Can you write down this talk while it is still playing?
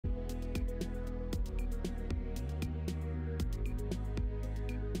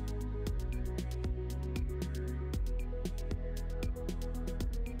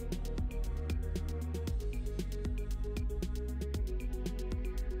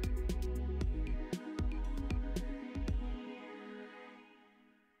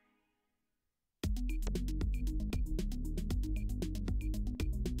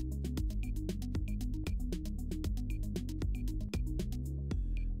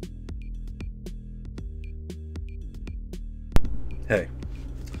Hey,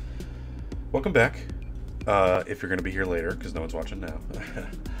 welcome back. If you're going to be here later, because no one's watching now.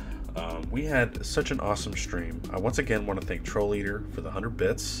 We had such an awesome stream. I once again want to thank Troll Eater for the 100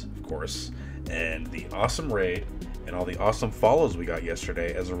 bits, of course, and the awesome raid, and all the awesome follows we got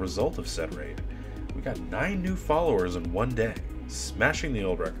yesterday as a result of said raid. We got 9 new followers in one day, smashing the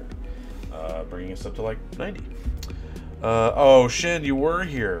old record, bringing us up to like 90. Oh, Shin, you were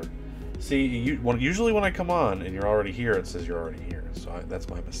here. See, usually when I come on and you're already here, it says you're already here. So that's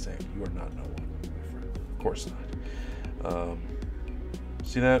my mistake. You are not no one, my friend. Of course not.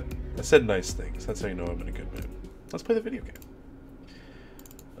 See that? I said nice things. That's how you know I'm in a good mood. Let's play the video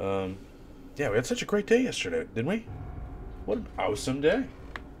game. Yeah, we had such a great day yesterday, didn't we? What an awesome day.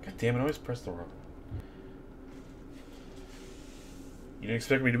 God damn it, I always press the wrong. You didn't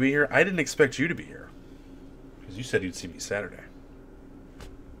expect me to be here? I didn't expect you to be here. Because you said you'd see me Saturday.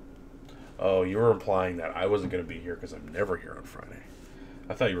 Oh, you were implying that I wasn't going to be here because I'm never here on Friday.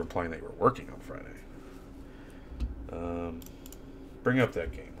 I thought you were implying that you were working on Friday. Bring up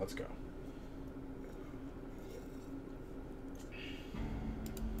that game. Let's go.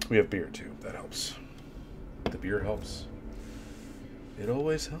 We have beer, too. That helps. The beer helps. It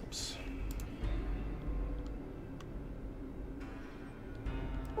always helps.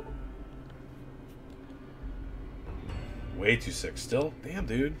 Way too sick still. Damn,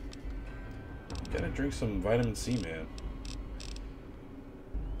 dude. You gotta drink some vitamin C, man.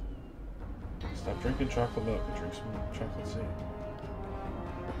 Stop drinking chocolate milk and drink some chocolate C.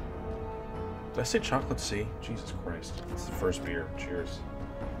 Did I say chocolate C? Jesus Christ. It's the first beer. Cheers.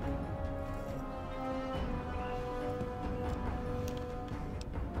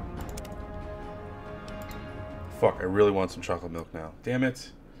 Fuck, I really want some chocolate milk now. Damn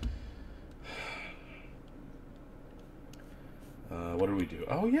it. What did we do?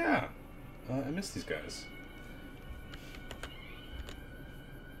 Oh, yeah. I miss these guys.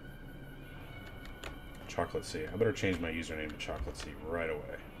 Chocolate C. I better change my username to Chocolate C right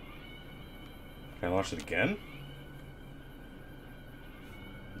away. Can I launch it again?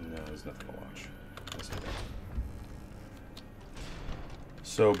 No, there's nothing to launch. Let's do that.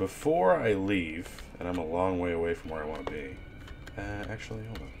 So before I leave, and I'm a long way away from where I want to be. Actually,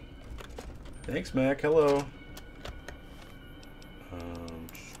 hold on. Thanks, Mac. Hello.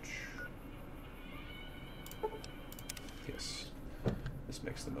 Yes. This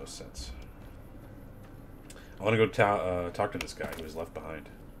makes the most sense. I want to go talk to this guy who was left behind.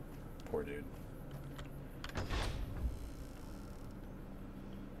 Poor dude.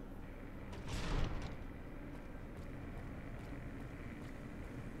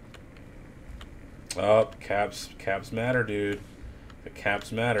 Oh, caps matter, dude. The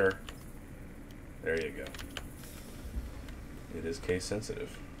caps matter. There you go. It is case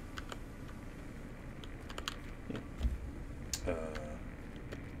sensitive.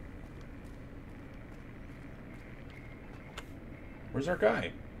 Where's our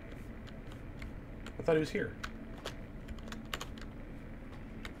guy? I thought he was here.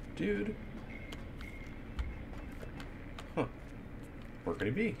 Dude. Huh. Where could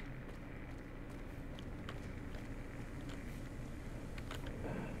he be?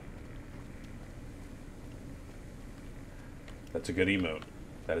 That's a good emote.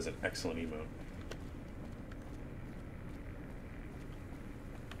 That is an excellent emote.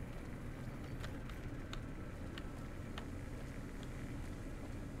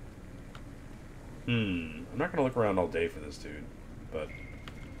 I'm not gonna look around all day for this dude, but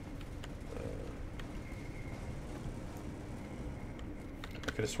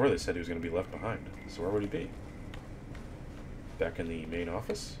I could have swore they said he was gonna be left behind. So where would he be? Back in the main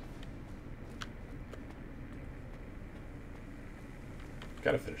office?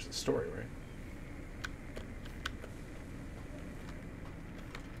 Gotta finish the story, right?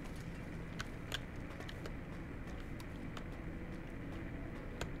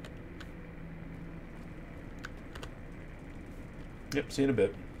 Yep, see you in a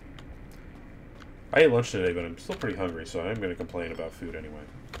bit. I ate lunch today, but I'm still pretty hungry, so I'm going to complain about food anyway.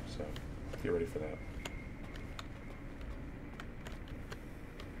 So, get ready for that.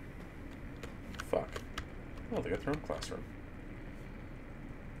 Fuck. Oh, they got their own classroom.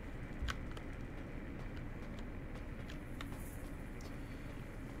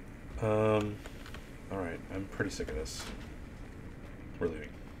 Alright, I'm pretty sick of this. We're leaving.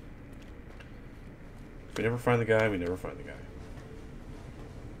 If we never find the guy, we never find the guy.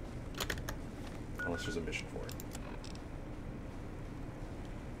 Unless there's a mission for it.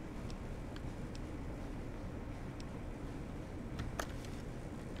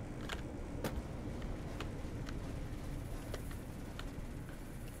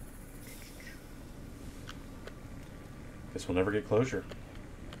 Guess we'll never get closure.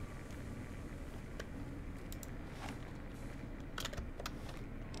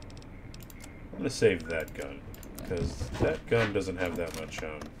 I'm going to save that gun, because that gun doesn't have that much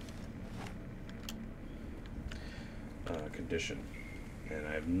condition, and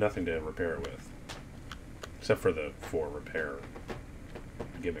I have nothing to repair it with, except for the 4 repair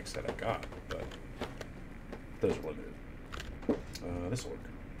gimmicks that I got, but those are limited. This will work.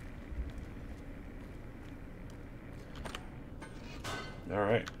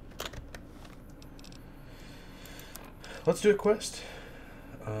 Alright. Let's do a quest.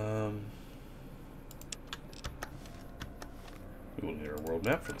 We will need our world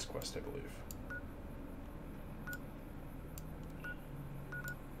map for this quest, I believe.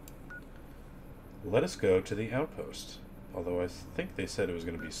 Let us go to the outpost. Although I think they said it was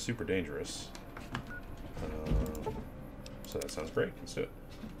going to be super dangerous. So that sounds great. Let's do it.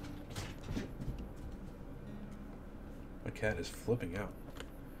 My cat is flipping out.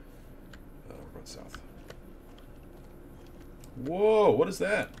 We're going south. Whoa! What is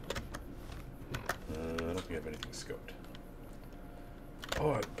that? I don't think I have anything scoped.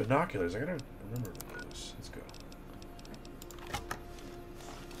 Oh, binoculars. I gotta remember those. Let's go.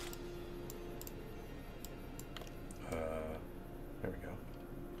 There we go.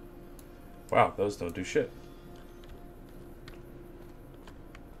 Wow, those don't do shit.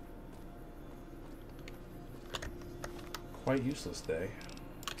 Quite useless day.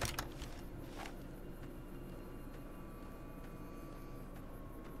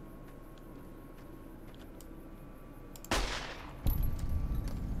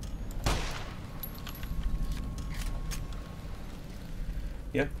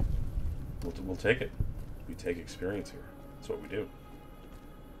 Yeah, we'll take it. We take experience here. That's what we do.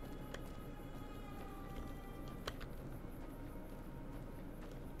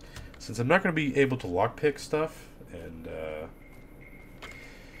 Since I'm not going to be able to lockpick stuff, and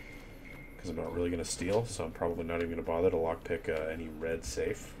because I'm not really going to steal, so I'm probably not even going to bother to lockpick any red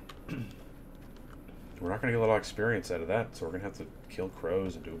safe. We're not going to get a lot of experience out of that, so we're going to have to kill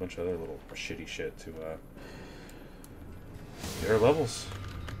crows and do a bunch of other little shitty shit to get our levels.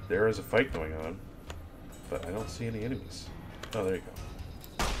 There is a fight going on, but I don't see any enemies. Oh, there you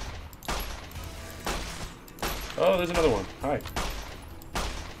go. Oh, there's another one. Hi.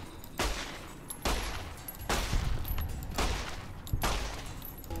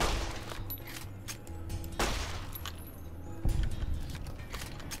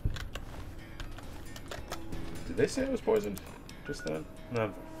 Did they say I was poisoned just then?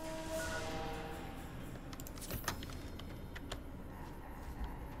 No.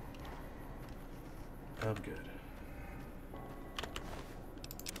 I'm good.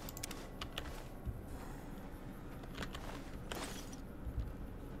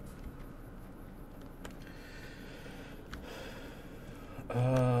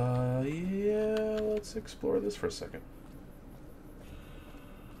 Yeah, let's explore this for a second.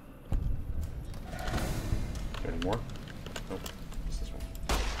 Any more? Nope. Just this one.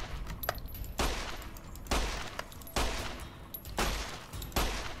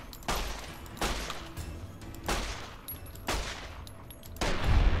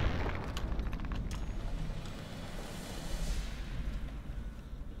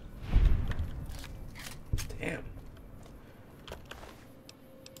 Damn.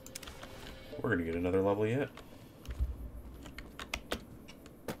 We're gonna get another level yet.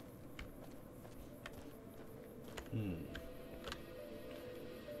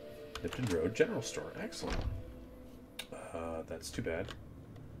 Lipton Road General Store. Excellent. That's too bad.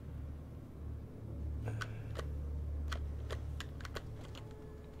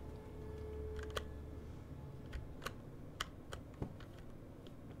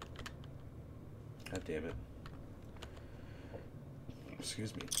 God damn it.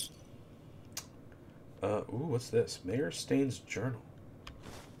 Excuse me. Ooh, what's this? Mayor Stain's journal.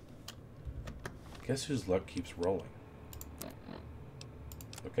 Guess whose luck keeps rolling?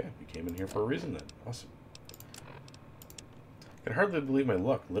 Okay, we came in here for a reason then. Awesome. I can hardly believe my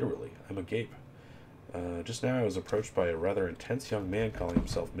luck, literally. I'm agape. Just now I was approached by a rather intense young man calling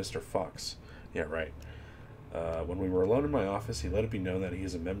himself Mr. Fox. Yeah, right. When we were alone in my office, he let it be known that he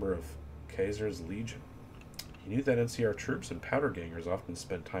is a member of Kaiser's Legion. He knew that NCR troops and powder gangers often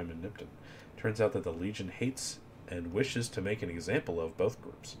spend time in Nipton. Turns out that the Legion hates and wishes to make an example of both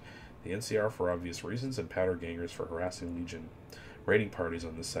groups. The NCR for obvious reasons, and powder gangers for harassing Legion raiding parties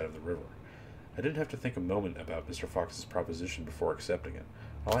on this side of the river. I didn't have to think a moment about Mr. Fox's proposition before accepting it.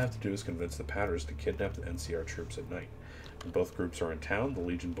 All I have to do is convince the Powders to kidnap the NCR troops at night. When both groups are in town, the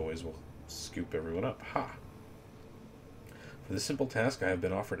Legion boys will scoop everyone up. Ha! For this simple task, I have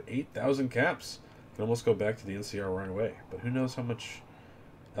been offered 8,000 caps. can almost go back to the NCR right away, but who knows how much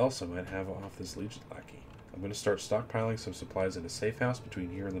else I might have off this Legion lackey. I'm going to start stockpiling some supplies in a safe house between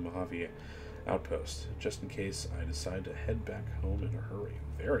here and the Mojave outpost, just in case I decide to head back home in a hurry.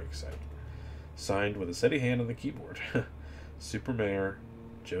 Very exciting. Signed with a steady hand on the keyboard. Super Mayor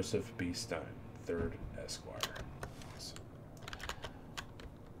Joseph B. Stein, 3rd Esquire.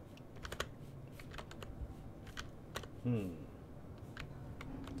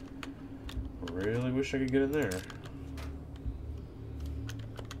 Really wish I could get in there.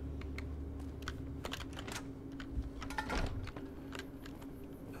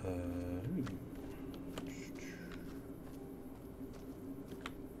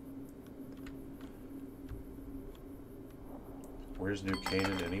 Where's New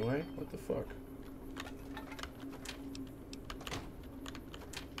Canaan anyway? What the fuck?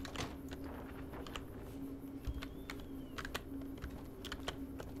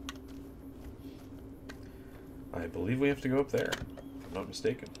 I believe we have to go up there, if I'm not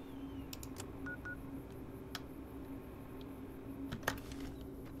mistaken.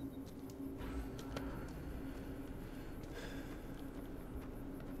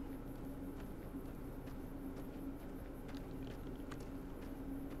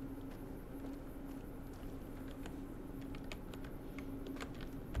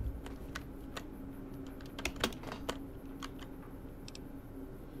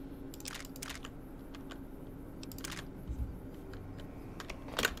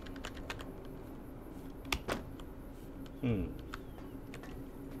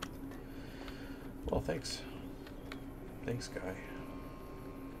 Well, thanks. Thanks, guy.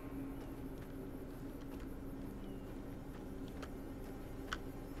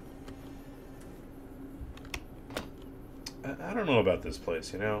 I don't know about this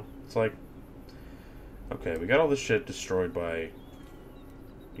place, you know? It's like, okay, we got all this shit destroyed by,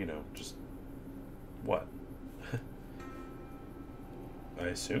 you know, just, what? I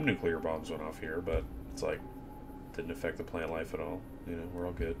assume nuclear bombs went off here, but it's like, didn't affect the plant life at all. You know, we're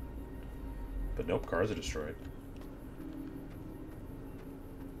all good. But nope, cars are destroyed.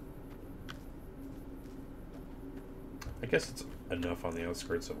 I guess it's enough on the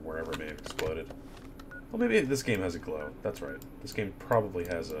outskirts of wherever it may have exploded. Well, maybe this game has a glow. That's right. This game probably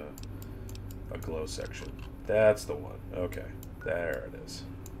has a glow section. That's the one. Okay. There it is.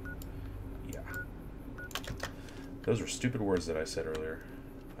 Yeah. Those were stupid words that I said earlier.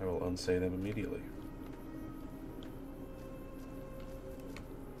 I will unsay them immediately.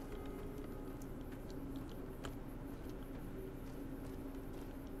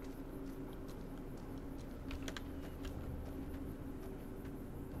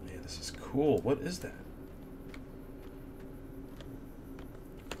 Cool. What is that?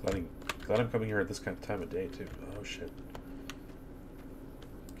 Glad I'm coming here at this kind of time of day, too. Oh, shit.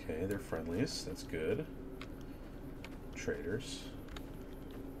 Okay, they're friendlies. That's good. Traders.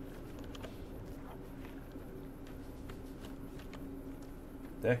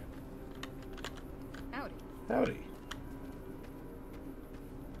 Hey. Howdy. Howdy.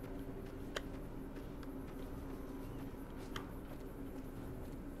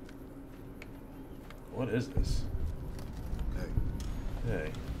 What is this? Hey.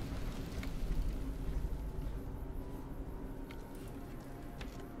 Hey.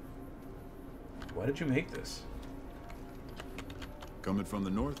 Why did you make this? Coming from the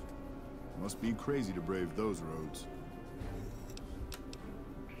north? Must be crazy to brave those roads.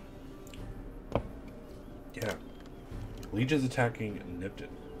 Yeah. Legion's attacking Nipton.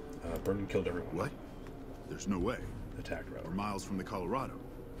 Vernon killed everyone. What? There's no way. Attacked, rather. We're miles from the Colorado.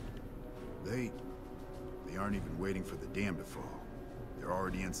 They aren't even waiting for the dam to fall. They're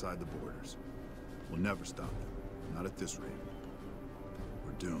already inside the borders. We'll never stop them. Not at this rate.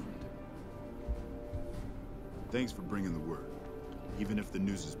 We're doomed. Thanks for bringing the word. Even if the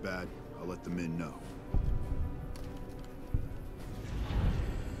news is bad, I'll let the men know.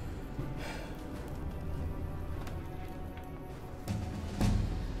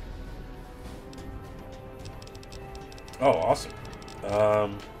 Oh, awesome.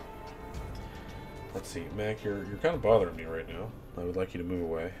 Let's see, Mac, you're kind of bothering me right now. I would like you to move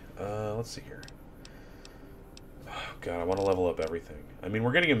away. Let's see here. Oh, God, I want to level up everything. I mean,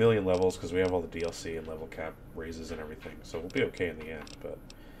 we're getting 1,000,000 levels because we have all the DLC and level cap raises and everything, so we'll be okay in the end, but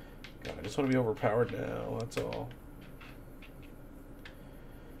God, I just want to be overpowered now, that's all.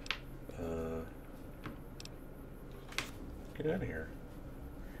 Get out of here.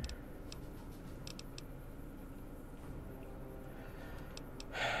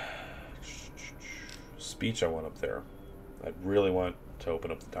 Speech I want up there. I really want to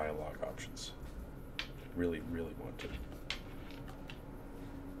open up the dialogue options. I really, really want to.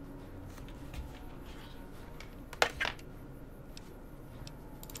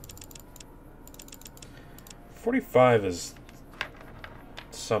 45 is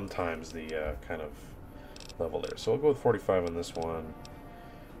sometimes the kind of level there. So we'll go with 45 on this one.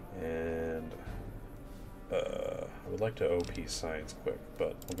 And I would like to OP science quick,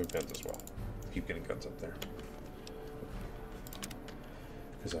 but we'll go guns as well. Keep getting guns up there.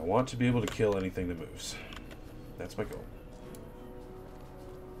 Because I want to be able to kill anything that moves. That's my goal.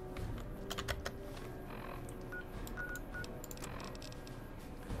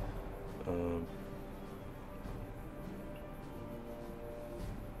 Oh.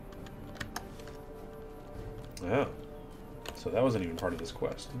 So that wasn't even part of this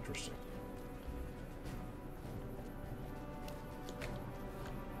quest. Interesting.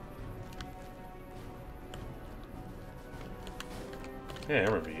 Yeah, I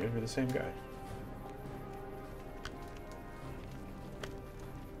remember you. You're the same guy.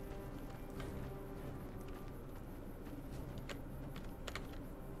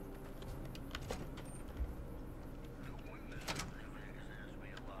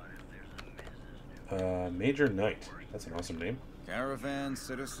 Major Knight. That's an awesome name. Caravan,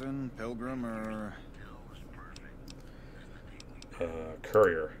 citizen, pilgrim, or...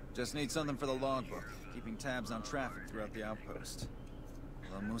 Courier. Just need something for the logbook. Keeping tabs on traffic throughout the outpost.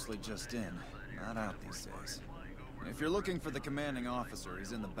 Well, mostly just in, not out these days. If you're looking for the commanding officer,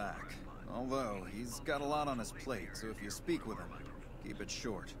 he's in the back. Although, he's got a lot on his plate, so if you speak with him, keep it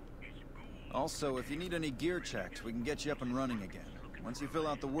short. Also, if you need any gear checked, we can get you up and running again. Once you fill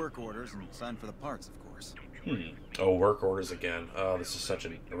out the work orders and sign for the parts, of course. Oh, work orders again. Oh, this is such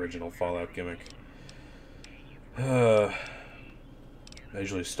an original Fallout gimmick. I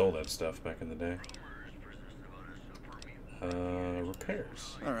usually stole that stuff back in the day.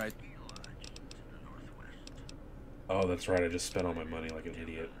 Repairs. Alright. Oh, that's right. I just spent all my money like an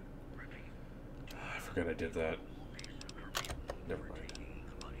idiot. I forgot I did that. Never mind.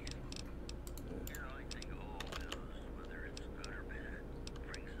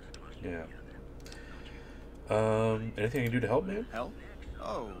 Yeah. Anything I can do to help, man? Help?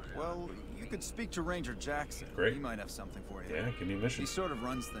 Oh, well, you could speak to Ranger Jackson. Great. He might have something for you. Yeah, give me a mission. He sort of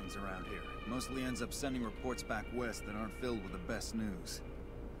runs things around here. Mostly ends up sending reports back west that aren't filled with the best news.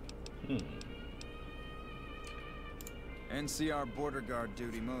 NCR border guard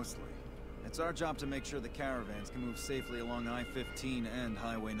duty mostly. It's our job to make sure the caravans can move safely along I-15 and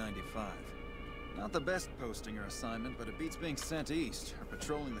Highway 95. Not the best posting or assignment, but it beats being sent east or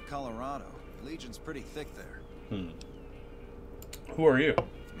patrolling the Colorado. Legion's pretty thick there. Who are you?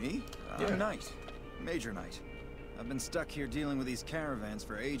 Me? Yeah. I'm Knight. Major Knight. I've been stuck here dealing with these caravans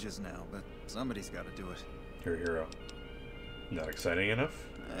for ages now, but somebody's got to do it. You're a hero. Not exciting enough?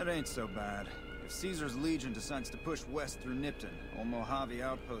 It ain't so bad. If Caesar's Legion decides to push west through Nipton, old Mojave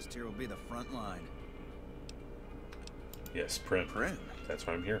Outpost here will be the front line. Yes, Prim. Prim? That's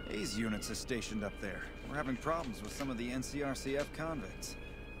why I'm here. Hayes units are stationed up there. We're having problems with some of the NCRCF convicts.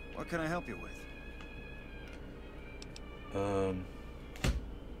 What can I help you with?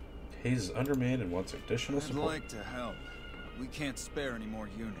 Hayes is undermanned and wants additional I'd support. like to help. We can't spare any more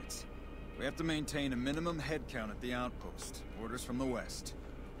units. We have to maintain a minimum head count at the outpost. Orders from the west.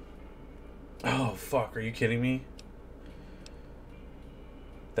 Oh, fuck. Are you kidding me?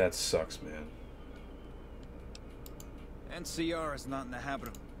 That sucks, man. NCR is not in the habit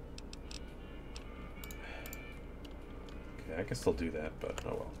of... Okay, I can still do that, but oh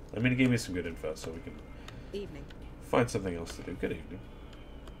well. I mean, it gave me some good info, so we can Evening. find something else to do. Good evening.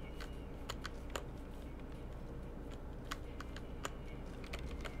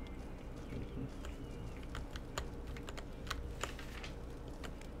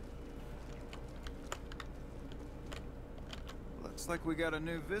 Looks like we got a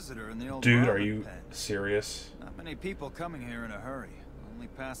new visitor in the old Dude, are Marlin you pen. serious? Not many people coming here in a hurry, only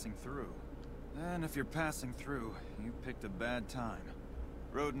passing through. And if you're passing through, you picked a bad time.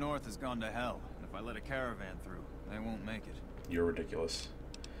 Road north has gone to hell, and if I let a caravan through, they won't make it. You're ridiculous.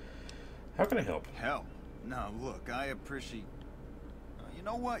 How can I help? Help? Now look, I appreciate... you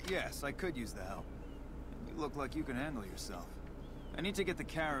know what? Yes, I could use the help. You look like you can handle yourself. I need to get the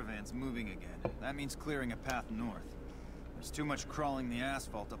caravans moving again. That means clearing a path north. There's too much crawling the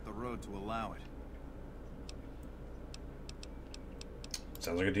asphalt up the road to allow it.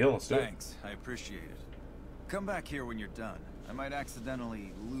 Sounds like a deal. Let's do it. Thanks, I appreciate it. Come back here when you're done. I might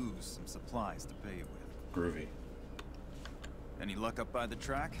accidentally lose some supplies to pay you with. Groovy. Any luck up by the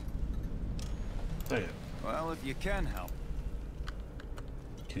track? Oh yeah. Well, if you can help.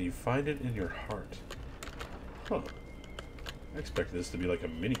 Can you find it in your heart? Huh. I expected this to be like a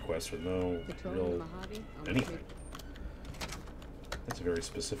mini quest with no Patrolling real Mojave? anything. That's a very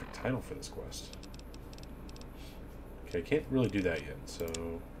specific title for this quest. Okay, I can't really do that yet,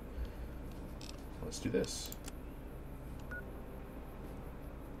 so let's do this.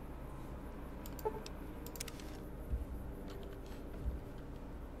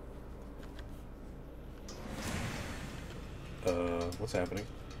 What's happening?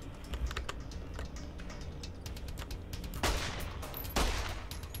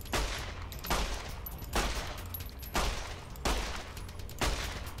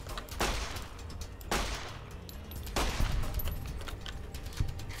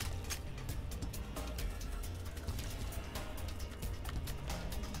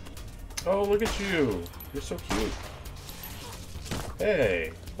 Oh, look at you! You're so cute.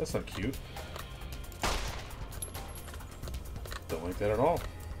 Hey, that's not cute. Don't like that at all.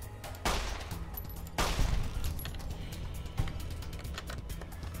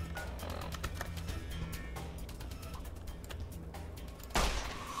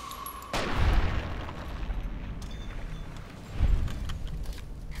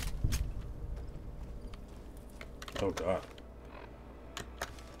 Oh god.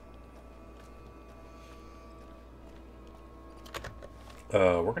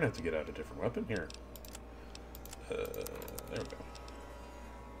 We're gonna have to get out a different weapon here. There we go.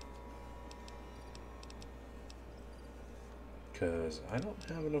 Because I don't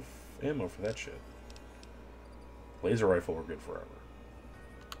have enough ammo for that shit. Laser rifle, we're good forever.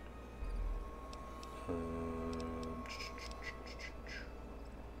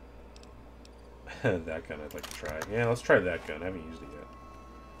 That gun I'd like to try. Yeah, let's try that gun. I haven't used it yet.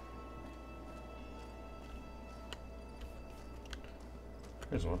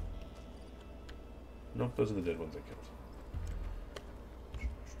 There's one. Nope, those are the dead ones I killed.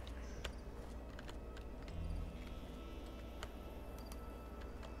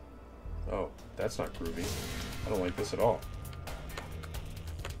 Oh, that's not groovy. I don't like this at all.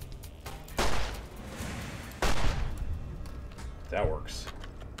 That works.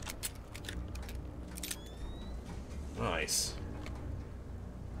 Nice.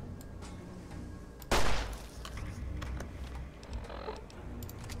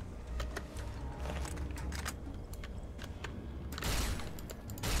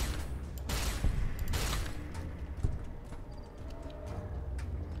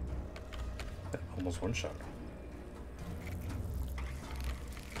 Almost one shot.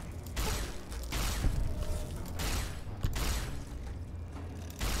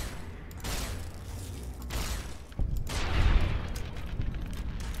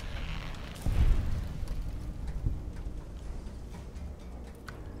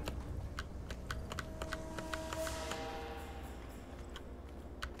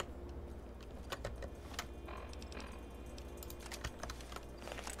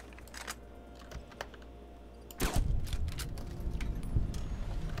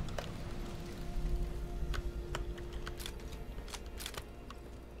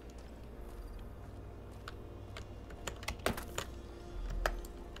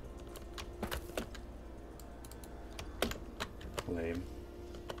 Lame.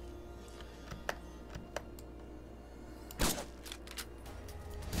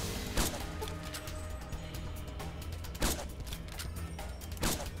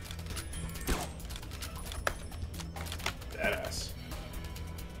 Badass.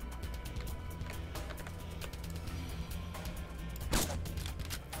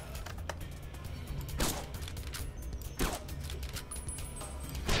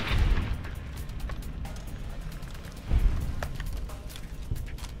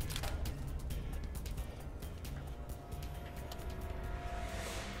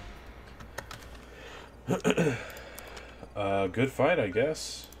 Good fight, I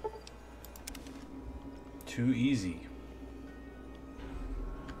guess. Too easy.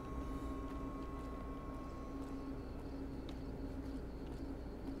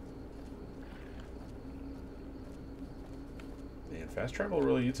 Man, fast travel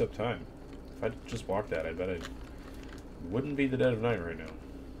really eats up time. If I just walked that, I bet I wouldn't be the dead of night right now.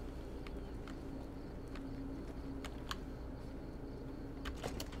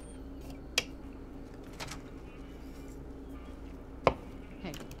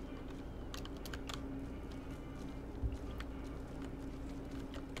 Hey.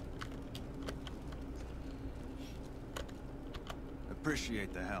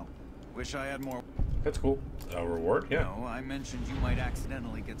 Appreciate the help. Wish I had more. That's cool. A reward? Yeah. No, I mentioned you might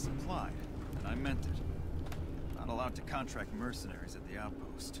accidentally get supplied, and I meant it. Not allowed to contract mercenaries at the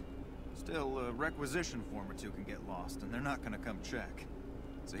outpost. Still, a requisition form or two can get lost, and they're not gonna come check.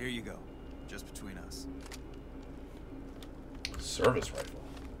 So here you go, just between us. Service rifle.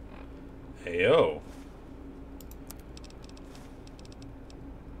 Heyo.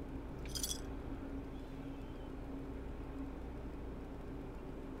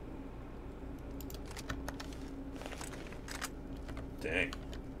 Dang.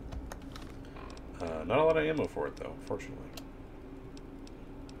 Not a lot of ammo for it, though, fortunately.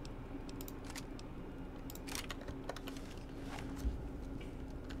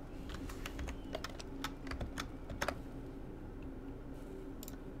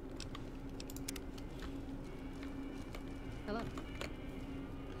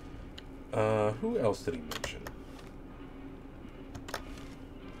 Who else did he mention?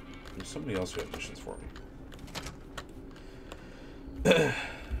 There's somebody else who had missions for me.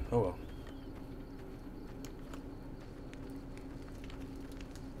 Oh well.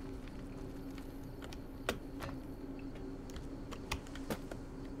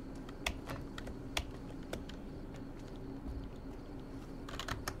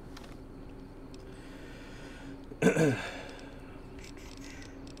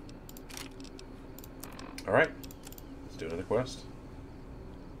 All right, let's do another quest.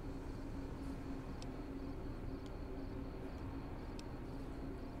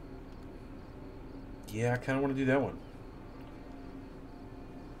 Yeah, I kind of want to do that one.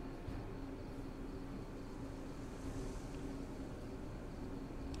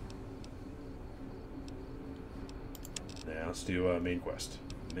 Now let's do main quest.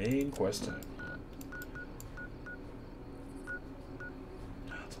 Main quest time.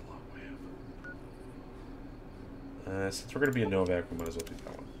 That's a long way up. Since we're going to be in Novak, we might as well do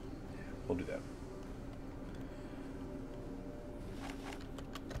that one. We'll do that.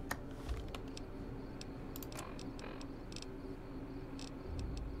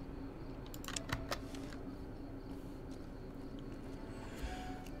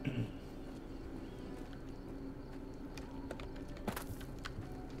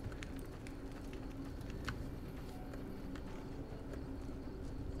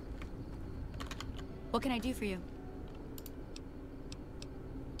 What can I do for you?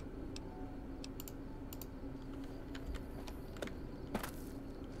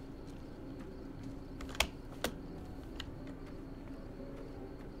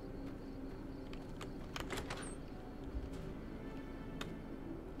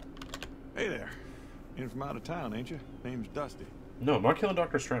 Hey there. In from out of town, ain't you? Name's Dusty. No, I'm not killing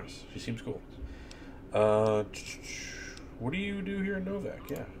Dr. Strauss. She seems cool. What do you do here in Novak?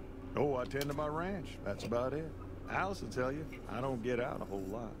 Yeah. Oh, I tend to my ranch. That's about it. Alice will tell you, I don't get out a whole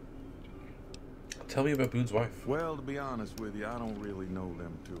lot. Tell me about Boone's wife. Well, to be honest with you, I don't really know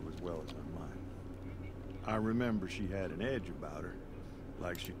them two as well as I might. I remember she had an edge about her.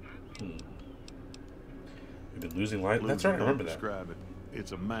 Like she... We've been losing light. That's right, I remember that. Describe it.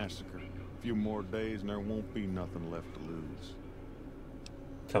 It's a massacre. A few more days and there won't be nothing left to lose.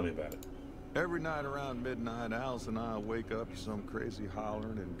 Tell me about it. Every night around midnight, Alice and I wake up to some crazy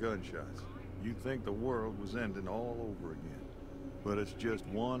hollering and gunshots. You'd think the world was ending all over again. But it's just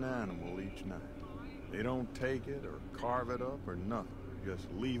one animal each night. They don't take it or carve it up or nothing. Just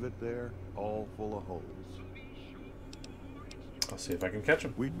leave it there, all full of holes. I'll see if I can catch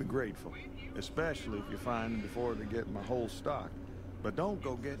him. We'd be grateful, especially if you find them before they get my whole stock. But don't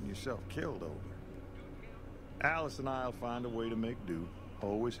go getting yourself killed over it. Alice and I'll find a way to make do.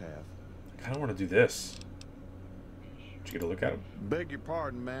 Always have. I kind of want to do this. Did you get a look at him? Beg your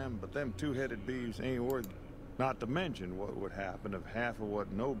pardon, ma'am, but them two-headed beeves ain't worth it. Not to mention what would happen if half of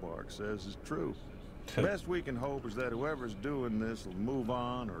what Nobark says is true. Best we can hope is that whoever's doing this will move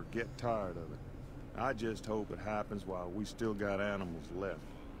on or get tired of it. I just hope it happens while we still got animals left.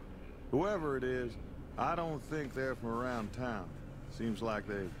 Whoever it is, I don't think they're from around town. Seems like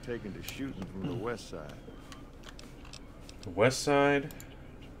they've taken to shooting from the west side. The west side.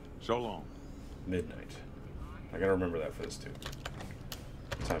 So long. Midnight. I gotta remember that for this too.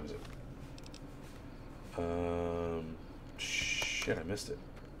 What time is it? Shit, I missed it.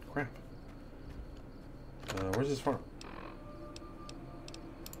 Crap. Where's this farm?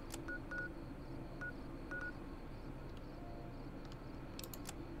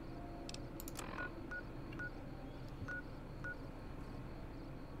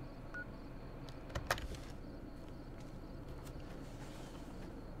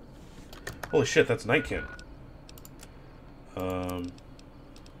 Holy shit, that's Nightkin.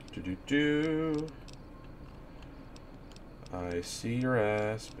 I see your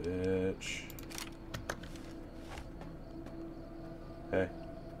ass, bitch. Hey.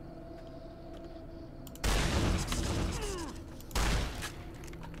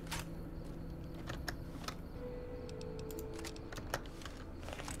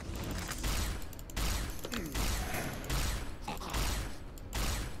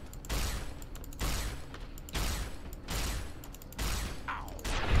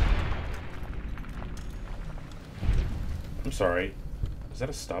 I'm sorry. Is that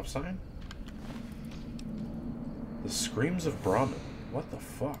a stop sign? The Screams of Brahmin. What the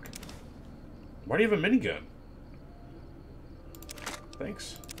fuck? Why do you have a minigun?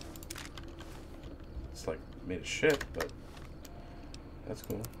 Thanks. It's like made of shit, but that's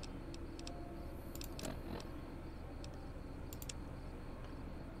cool.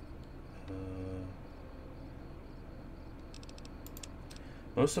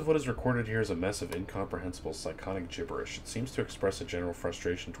 Most of what is recorded here is a mess of incomprehensible psychotic gibberish. It seems to express a general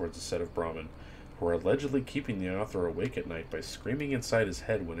frustration towards a set of Brahmin, who are allegedly keeping the author awake at night by screaming inside his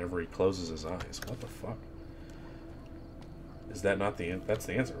head whenever he closes his eyes. What the fuck? Is that not the answer? That's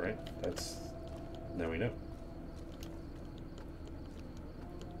the answer, right? That's... Now we know.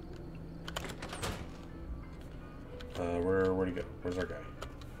 Where'd he go? Where's our guy?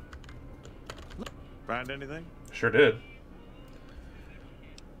 Find anything? Sure did.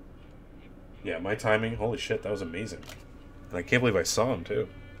 Yeah, my timing, holy shit, that was amazing. And I can't believe I saw him, too.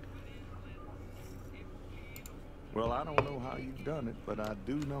 Well, I don't know how you've done it, but I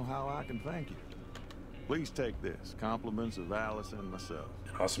do know how I can thank you. Please take this. Compliments of Alice and myself.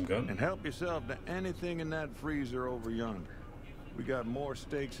 Awesome gun. And help yourself to anything in that freezer over yonder. We got more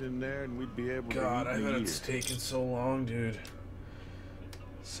steaks in there and we'd be able to God, eat I in a bet year. it's taken so long, dude.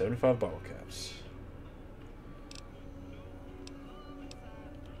 75 bottle caps.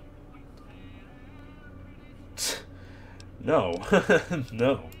 No.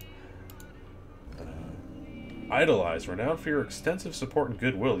 No. Idolized. Renowned for your extensive support and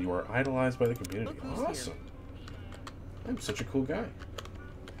goodwill, you are idolized by the community. Look who's Awesome. I'm such a cool guy.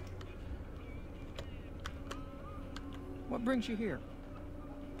 What brings you here?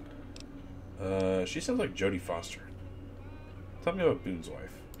 She sounds like Jodie Foster. Tell me about Boone's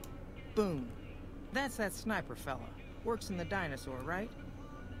wife. Boone. That's that sniper fella. Works in the dinosaur, right?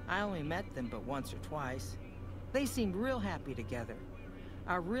 I only met them but once or twice. They seemed real happy together.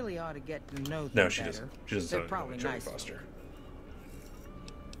 I really ought to get to know them No, she better. doesn't. She doesn't They're sound probably like Jodie nice. Foster.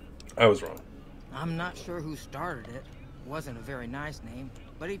 I was wrong. I'm not sure who started it. Wasn't a very nice name,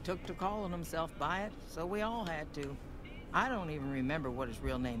 but he took to calling himself by it, so we all had to. I don't even remember what his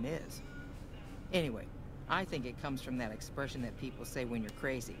real name is. Anyway, I think it comes from that expression that people say when you're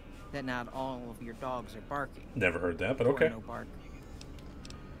crazy, that not all of your dogs are barking. Never heard that, but Or okay. no bark.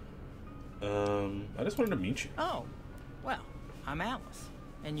 I just wanted to meet you. Oh, well, I'm Alice,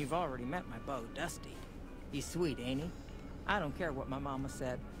 and you've already met my beau, Dusty. He's sweet, ain't he? I don't care what my mama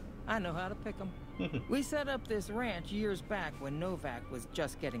said. I know how to pick him. We set up this ranch years back when Novak was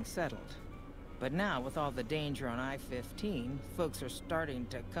just getting settled. But now, with all the danger on I-15, folks are starting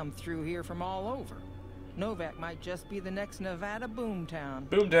to come through here from all over. Novak might just be the next Nevada boomtown.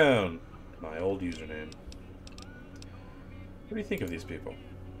 Boomtown! My old username. What do you think of these people?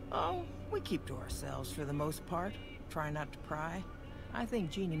 Oh, we keep to ourselves for the most part. Try not to pry. I think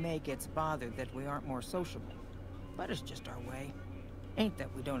Jeannie Mae gets bothered that we aren't more sociable. But it's just our way. Ain't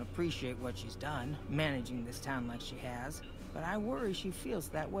that we don't appreciate what she's done, managing this town like she has, but I worry she feels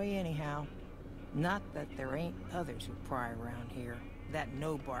that way anyhow. Not that there ain't others who pry around here. That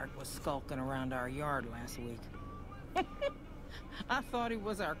no-bark was skulking around our yard last week. I thought he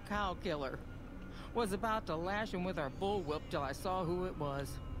was our cow killer. Was about to lash him with our bullwhip till I saw who it was.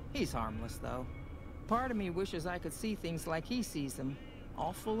 He's harmless, though. Part of me wishes I could see things like he sees them,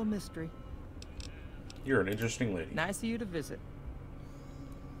 all full of mystery. You're an interesting lady. Nice of you to visit.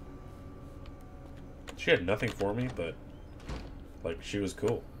 She had nothing for me, but, like, she was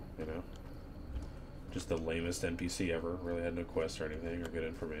cool, you know? Just the lamest NPC ever. Really had no quests or anything or good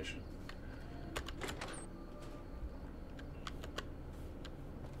information.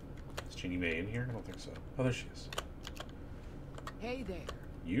 Is Jeannie Mae in here? I don't think so. Oh, there she is. Hey there.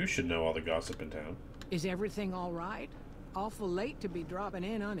 You should know all the gossip in town. Is everything all right? Awful late to be dropping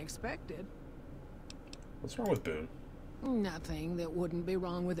in unexpected. What's wrong with Boone? Nothing that wouldn't be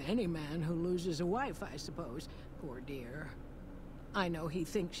wrong with any man who loses a wife, I suppose. Poor dear. I know he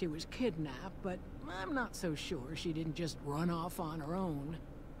thinks she was kidnapped, but I'm not so sure she didn't just run off on her own.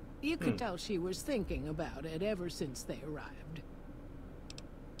 You could tell she was thinking about it ever since they arrived.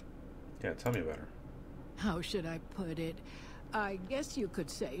 Yeah, tell me about her. How should I put it? I guess you could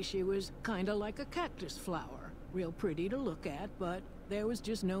say she was kinda like a cactus flower. Real pretty to look at, but there was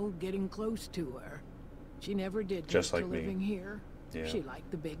just no getting close to her. She never did Just get like to me. living here. Yeah. She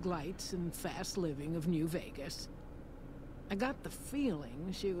liked the big lights and fast living of New Vegas. I got the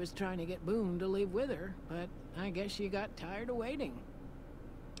feeling she was trying to get Boone to leave with her, but I guess she got tired of waiting.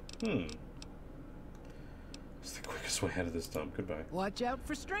 It's the quickest way out of this dump. Goodbye. Watch out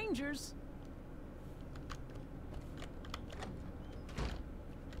for strangers.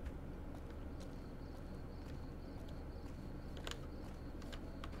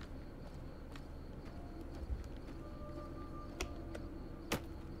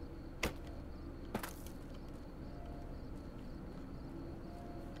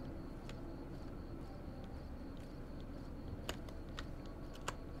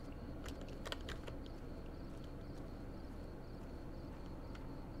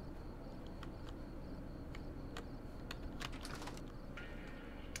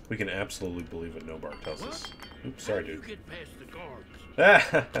 We can absolutely believe what Nobark tells us. Oops, sorry, dude. You get past the guards.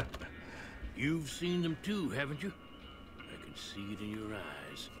 Ah! You've seen them too, haven't you? I can see it in your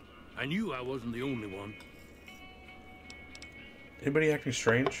eyes. I knew I wasn't the only one. Anybody acting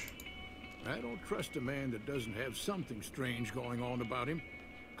strange? I don't trust a man that doesn't have something strange going on about him,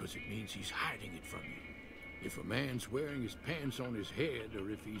 because it means he's hiding it from you. If a man's wearing his pants on his head,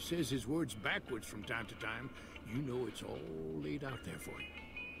 or if he says his words backwards from time to time, you know it's all laid out there for you.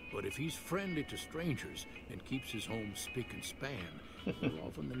 But if he's friendly to strangers and keeps his home spick and span, more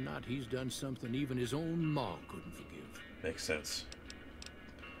often than not, he's done something even his own ma couldn't forgive. Makes sense.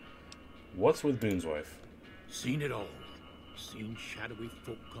 What's with Boone's wife? Seen it all. Seen shadowy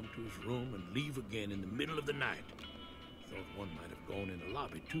folk come to his room and leave again in the middle of the night. Thought one might have gone in the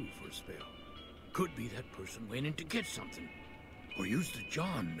lobby too for a spell. Could be that person went in to get something. Or used the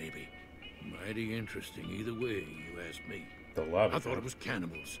John, maybe. Mighty interesting either way, you ask me. The lobby. I thought it was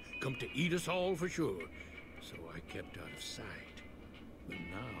cannibals, come to eat us all for sure. So I kept out of sight. But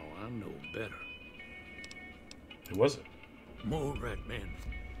now I know better. Who was it? Mole rat men.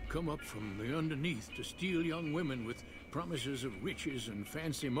 Come up from the underneath to steal young women with promises of riches and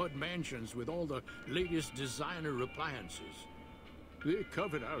fancy mud mansions with all the latest designer appliances. They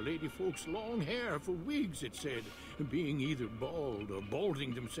covered our lady folks' long hair for wigs, it said, being either bald or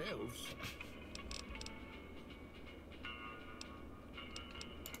balding themselves.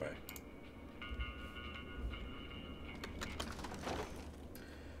 Bye.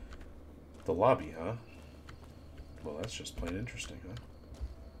 The lobby, huh? Well, that's just plain interesting, huh?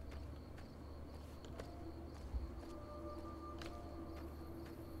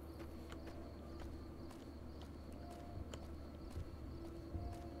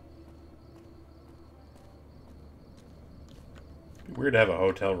 Weird to have a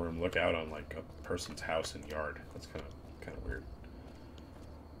hotel room look out on like a person's house and yard. That's kind of weird.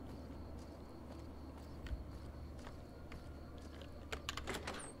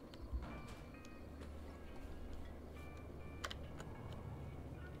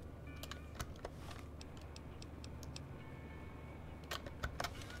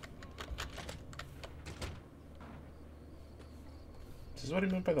 Is this what he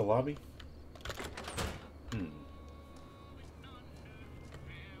meant by the lobby?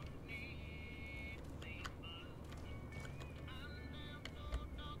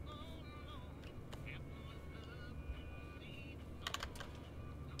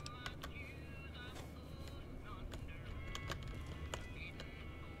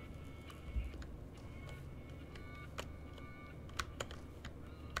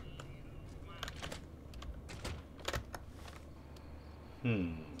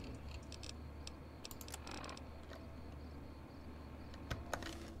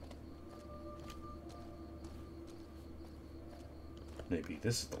 Maybe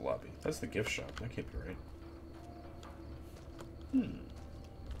this is the lobby. That's the gift shop. That can't be right.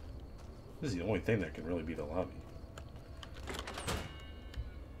 This is the only thing that can really be the lobby.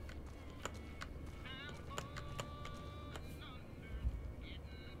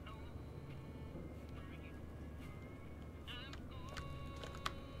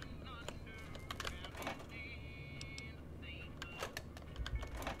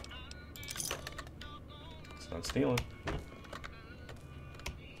 It's not stealing.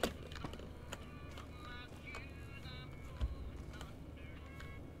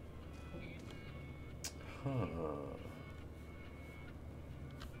 Well,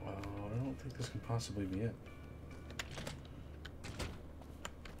 I don't think this can possibly be it.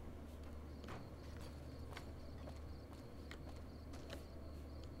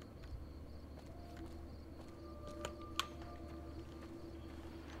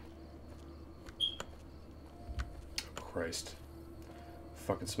 Oh, Christ.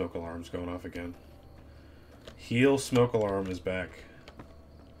 Fucking smoke alarm's going off again. Heal smoke alarm is back.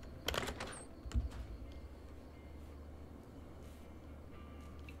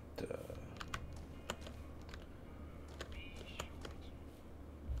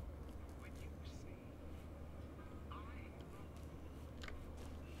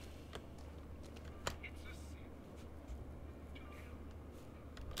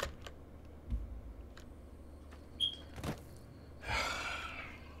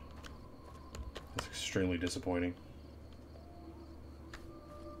 Extremely disappointing.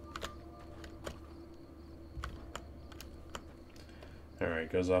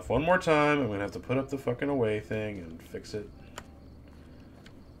 Alright, goes off one more time. I'm gonna have to put up the fucking away thing and fix it.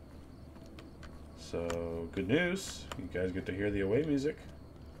 So, good news. You guys get to hear the away music.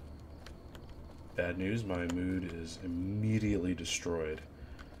 Bad news, my mood is immediately destroyed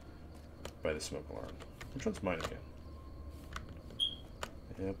by the smoke alarm. Which one's mine again?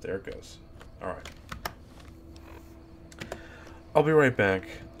 Yep, there it goes. Alright. I'll be right back.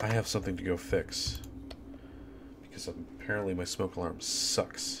 I have something to go fix. Because apparently my smoke alarm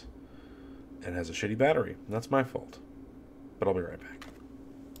sucks. And has a shitty battery. And that's my fault. But I'll be right back.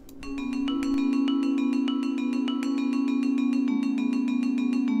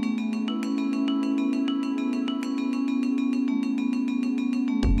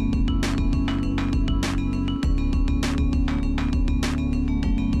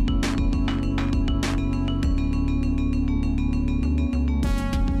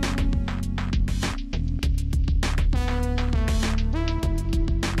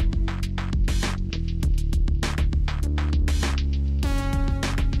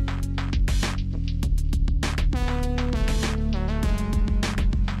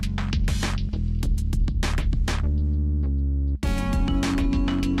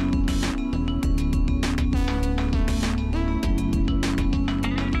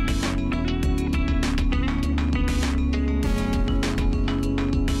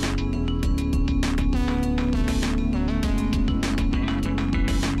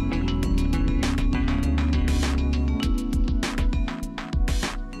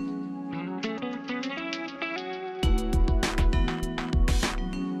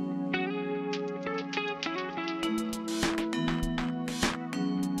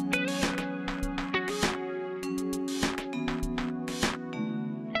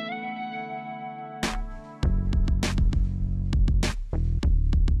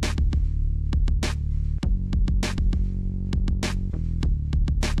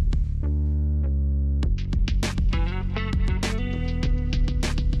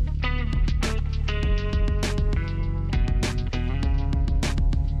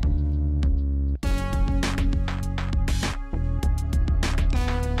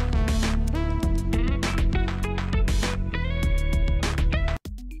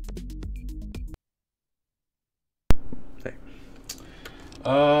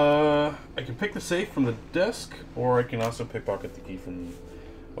 I can pick the safe from the desk, or I can also pickpocket the key from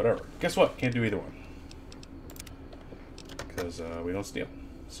whatever. Guess what? Can't do either one. Because we don't steal.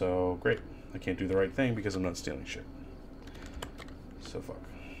 So, great. I can't do the right thing because I'm not stealing shit. So, fuck.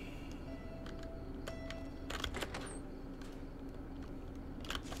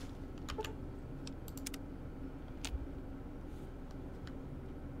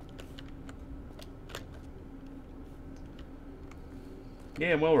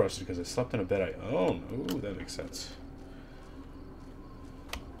 Yeah, I'm well rested because I slept in a bed I own. Ooh, that makes sense.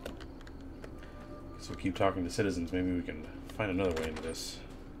 Guess we'll keep talking to citizens. Maybe we can find another way into this.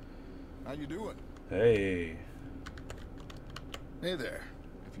 How you doing? Hey. Hey there.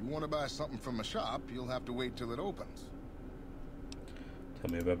 If you want to buy something from a shop, you'll have to wait till it opens. Tell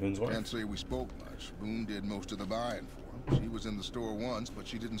me about Boone's wife. Can't say we spoke much. Boone did most of the buying for him. She was in the store once, but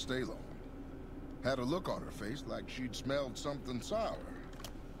she didn't stay long. Had a look on her face like she'd smelled something sour.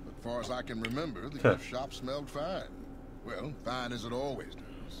 But as far as I can remember, the gift shop smelled fine. Well, fine as it always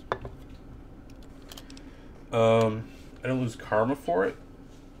does. I don't lose karma for it?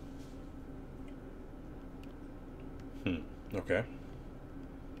 Okay.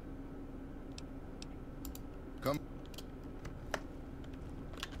 Come.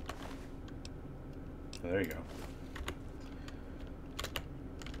 There you go.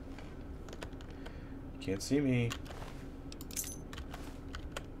 Can't see me.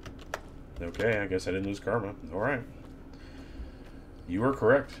 Okay, I guess I didn't lose karma. Alright. You were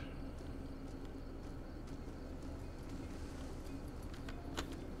correct.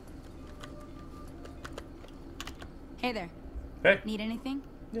 Hey there. Hey. Need anything?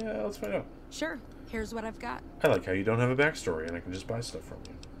 Yeah, let's find out. Sure. Here's what I've got. I like how you don't have a backstory and I can just buy stuff from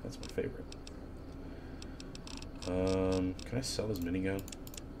you. That's my favorite. Can I sell this minigun?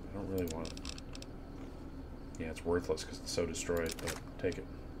 I don't really want it. Yeah, it's worthless because it's so destroyed, but take it.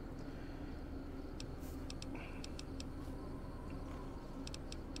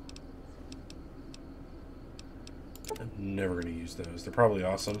 I'm never going to use those. They're probably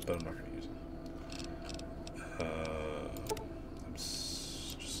awesome, but I'm not going to use them. I'm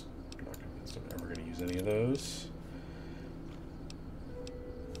just not convinced I'm ever going to use any of those.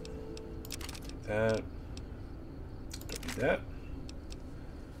 That. Don't need that.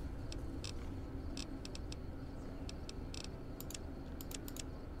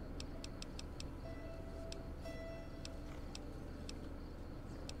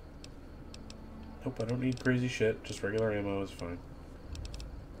 Nope, I don't need crazy shit. Just regular ammo is fine.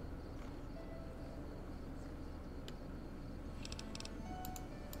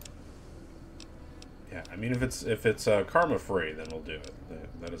 Yeah, I mean if it's karma free, then we'll do it.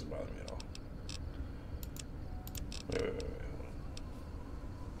 That doesn't bother me at all. Wait.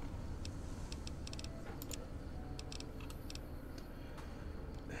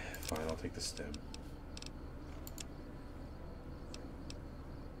 take the stem.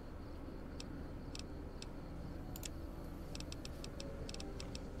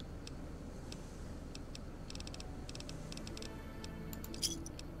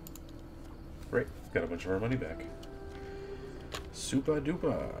 Great, got a bunch of our money back. Super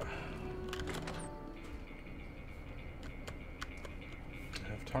duper.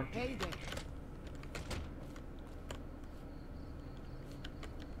 I've talked to you. Hey there.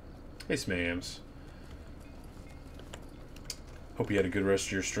 Hey, Smams. Hope you had a good rest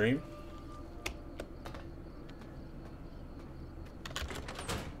of your stream.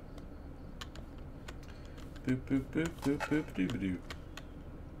 Boop, boop, boop, boop, boop, doop, doop.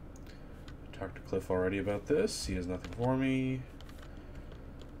 Talked to Cliff already about this. He has nothing for me.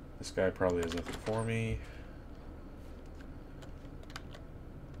 This guy probably has nothing for me.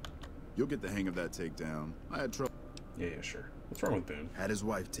 You'll get the hang of that takedown. I had trouble. Yeah, sure. What's wrong with Boone? Had his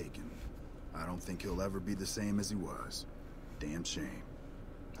wife taken. I don't think he'll ever be the same as he was. Damn shame.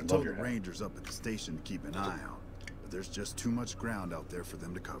 I told the Rangers up at the station to keep an eye out, but there's just too much ground out there for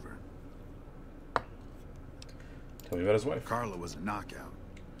them to cover. Tell me about his wife. Carla was a knockout.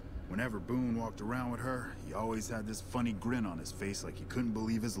 Whenever Boone walked around with her, he always had this funny grin on his face like he couldn't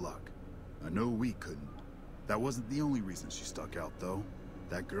believe his luck. I know we couldn't. That wasn't the only reason she stuck out, though.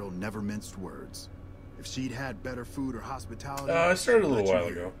 That girl never minced words. If she'd had better food or hospitality... I started a little while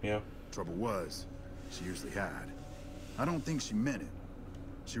ago, yeah. Trouble was, she usually had. I don't think she meant it.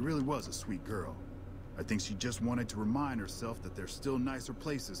 She really was a sweet girl. I think she just wanted to remind herself that there's still nicer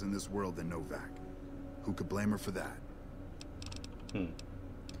places in this world than Novak. Who could blame her for that?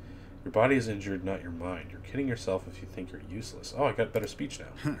 Your body is injured, not your mind. You're kidding yourself if you think you're useless. Oh, I got better speech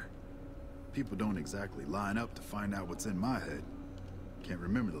now. People don't exactly line up to find out what's in my head. Can't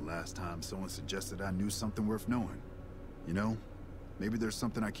remember the last time someone suggested I knew something worth knowing. You know, maybe there's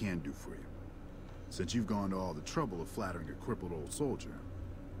something I can do for you. Since you've gone to all the trouble of flattering a crippled old soldier,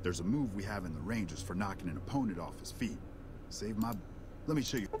 there's a move we have in the Rangers for knocking an opponent off his feet. Save my... Let me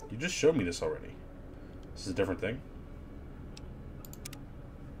show you. You just showed me this already. This is a different thing?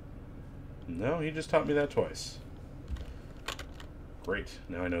 No, he just taught me that twice. Great.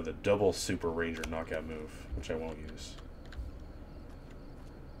 Now I know the double Super Ranger knockout move, which I won't use.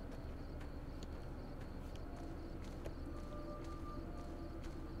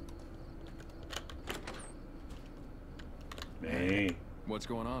 Hey. What's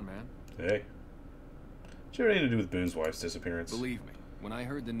going on, man? Hey. Did you have anything to do with Boone's wife's disappearance? Believe me, when I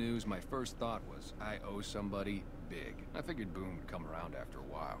heard the news, my first thought was, I owe somebody big. I figured Boone would come around after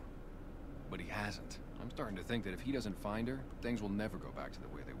a while. But he hasn't. I'm starting to think that if he doesn't find her, things will never go back to the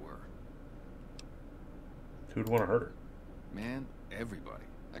way they were. Who'd want to hurt her? Man, everybody.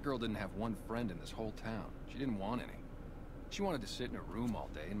 That girl didn't have one friend in this whole town. She didn't want any. She wanted to sit in a room all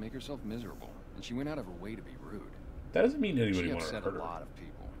day and make herself miserable. And she went out of her way to be rude. That doesn't mean anybody wanted to upset hurt her. a lot of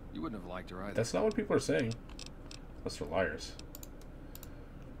people. You wouldn't have liked her either. That's not what people are saying. Unless they're liars.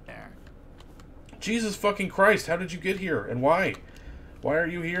 There. Jesus fucking Christ, how did you get here? And why? Why are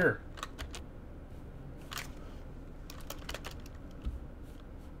you here?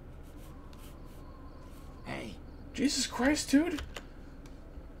 Hey. Jesus Christ, dude.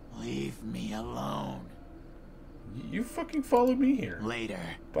 Leave me alone. You fucking followed me here. Later.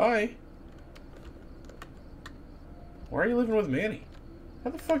 Bye. Why are you living with Manny? How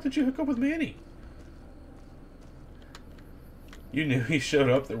the fuck did you hook up with Manny? You knew he showed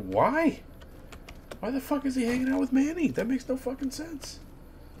up there. Why? Why the fuck is he hanging out with Manny? That makes no fucking sense.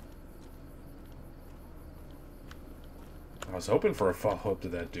 I was hoping for a follow-up to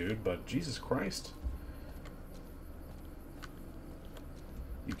that dude, but Jesus Christ.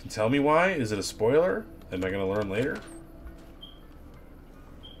 You can tell me why? Is it a spoiler? Am I going to learn later?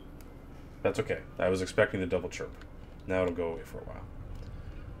 That's okay. I was expecting the double chirp. Now it'll go away for a while.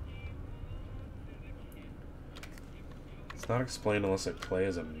 It's not explained unless I play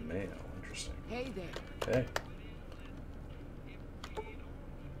as a male. Interesting. Hey there. Hey.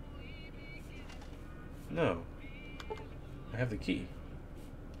 No. I have the key.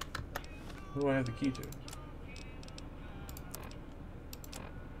 Who do I have the key to?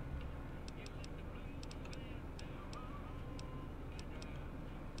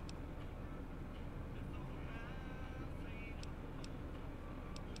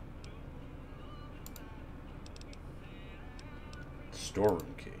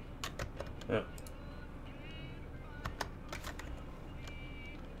 Storeroom key. Oh.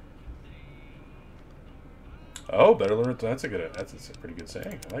 Oh, better learn it. That's a pretty good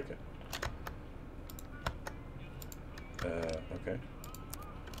saying. I like it. Okay.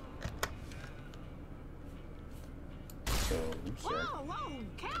 So Oops, sorry. Whoa, whoa,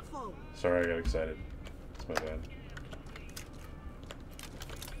 careful! Sorry, I got excited. That's my bad.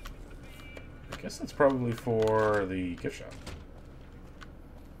 I guess that's probably for the gift shop.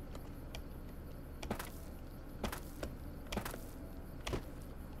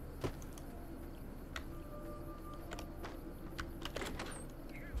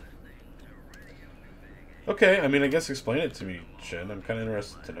 Okay, I mean, I guess explain it to me, Shen. I'm kind of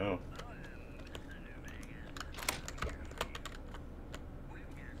interested to know.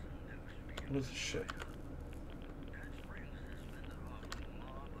 What is this shit?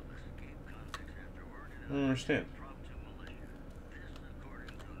 I don't understand.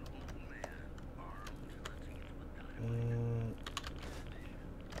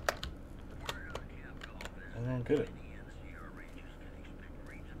 I don't get it.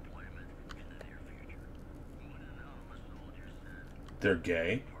 They're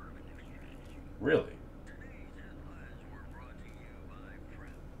gay? Really?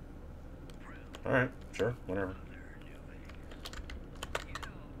 Alright, sure, whatever.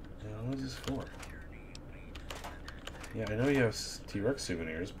 What is this for? Yeah, I know you have T-Rex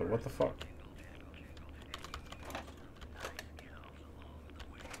souvenirs, but what the fuck?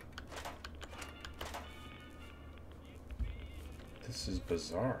 This is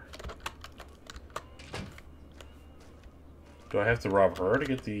bizarre. Do I have to rob her to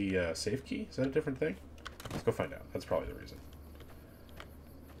get the safe key? Is that a different thing? Let's go find out. That's probably the reason.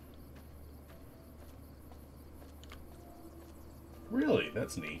 Really?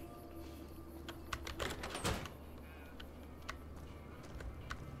 That's neat.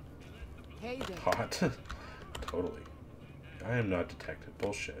 Hey there. Hot. Totally. I am not detected.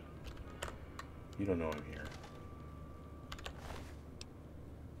 Bullshit. You don't know I'm here.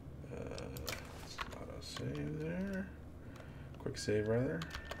 It's not a save there. Quick save, rather.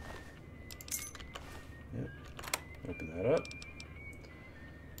 Yep. Open that up.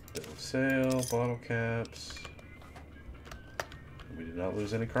 Bill of sale, bottle caps. We did not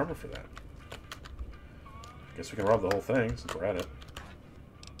lose any karma for that. Guess we can rob the whole thing since we're at it.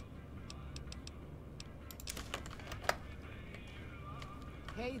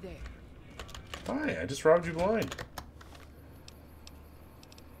 Hey there. Hi, I just robbed you blind.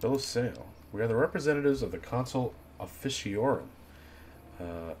 Bill of sale. We are the representatives of the Consul Officiorum.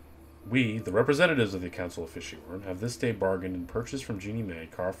 We, the representatives of the Council Officiorum, have this day bargained and purchased from Jeannie May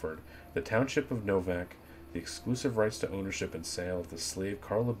Crawford, the township of Novak, the exclusive rights to ownership and sale of the slave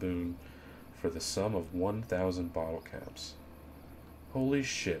Carla Boone for the sum of 1,000 bottle caps. Holy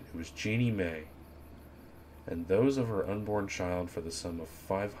shit, it was Jeannie May. And those of her unborn child for the sum of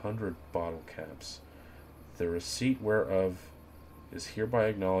 500 bottle caps. The receipt whereof is hereby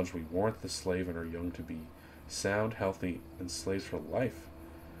acknowledged. We warrant the slave and her young to be sound, healthy, and slaves for life.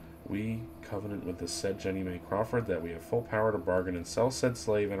 We covenant with the said Jenny May Crawford that we have full power to bargain and sell said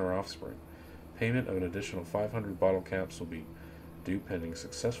slave and her offspring. Payment of an additional 500 bottle caps will be due pending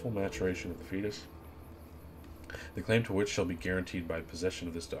successful maturation of the fetus, the claim to which shall be guaranteed by possession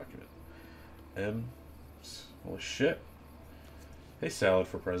of this document. Holy shit. Hey, salad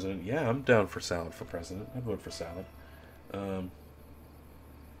for president. Yeah, I'm down for salad for president. I'd vote for salad.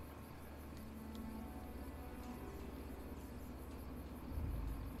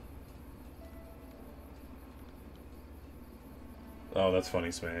 Oh, that's funny,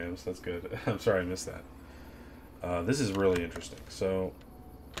 Smams. That's good. I'm sorry I missed that. This is really interesting. So,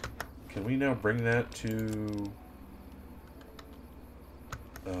 can we now bring that to...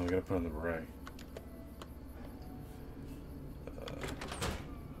 Oh, we gotta put on the beret.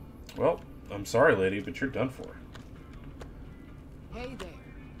 Well, I'm sorry, lady, but you're done for. Hey there.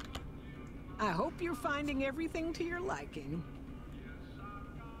 I hope you're finding everything to your liking.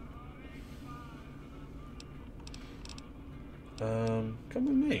 Come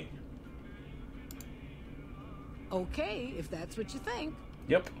with me. Okay, if that's what you think.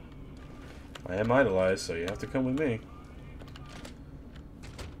 Yep. I am idolized, so you have to come with me.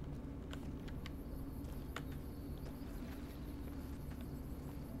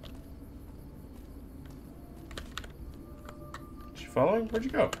 Is she following? Where'd you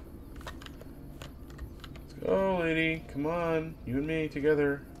go? Let's go, lady. Come on. You and me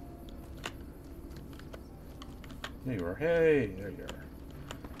together. There you are. Hey, there you are.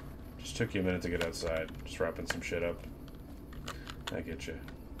 Just took you a minute to get outside. Just wrapping some shit up. I get you.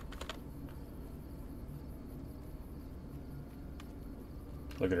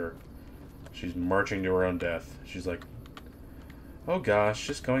 Look at her. She's marching to her own death. She's like, oh gosh,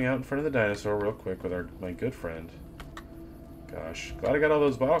 just going out in front of the dinosaur real quick with my good friend. Gosh, glad I got all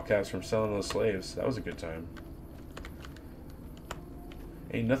those bottle caps from selling those slaves. That was a good time.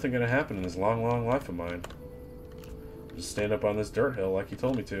 Ain't nothing gonna happen in this long, long life of mine. Just stand up on this dirt hill like he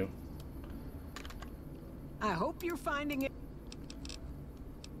told me to. I hope you're finding it.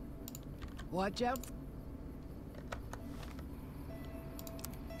 Watch out.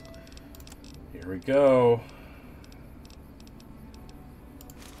 Here we go.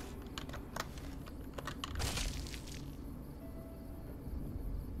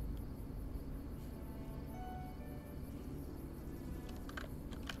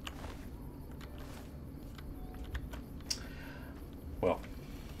 Well,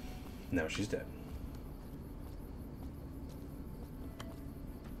 now she's dead.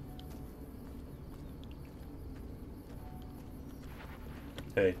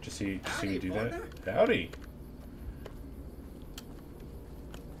 Hey, just see me do that? Howdy.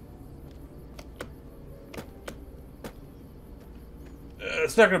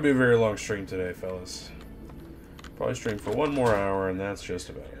 It's not going to be a very long stream today, fellas. Probably stream for 1 more hour, and that's just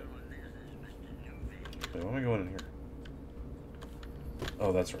about it. Okay, why am I going in here?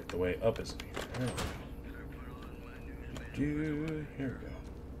 Oh, that's right. The way up is in here. Here we go.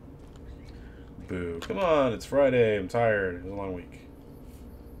 Boo. Come on, it's Friday. I'm tired. It was a long week.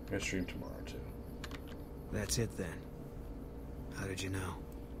 I'm gonna stream tomorrow, too. That's it, then. How did you know?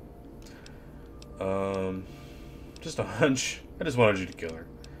 Just a hunch. I just wanted you to kill her.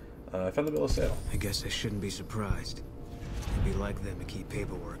 I found the bill of sale. I guess I shouldn't be surprised. It'd be like them to keep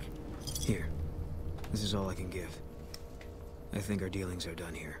paperwork. Here. This is all I can give. I think our dealings are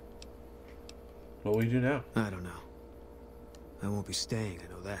done here. What will you do now? I don't know. I won't be staying, I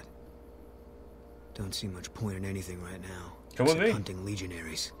know that. Don't see much point in anything right now. Come with me. Hunting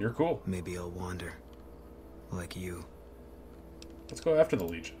legionaries. You're cool. Maybe I'll wander. Like you. Let's go after the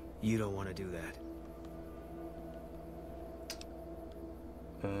Legion. You don't want to do that.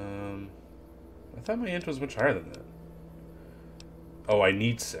 I thought my int was much higher than that. Oh, I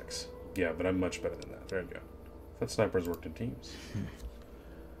need 6. Yeah, but I'm much better than that. There we go. I thought snipers worked in teams.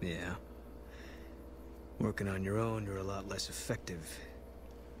 Yeah. Working on your own, you're a lot less effective.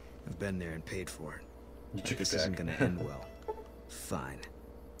 I've been there and paid for it. You took this it back. isn't gonna end well. Fine.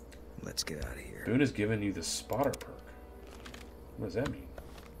 Let's get out of here. Boone has given you the spotter perk. What does that mean?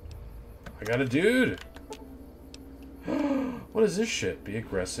 I got a dude! What is this shit? Be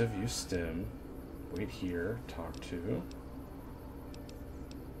aggressive, use stim. Wait here, talk to.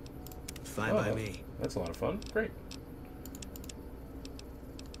 Fine by me. That's a lot of fun. Great.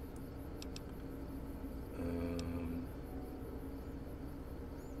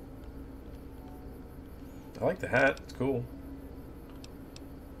 I like the hat. It's cool.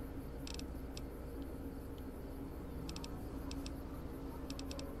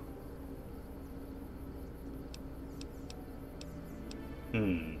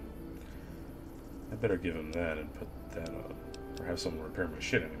 I better give him that and put that on. Or have someone repair my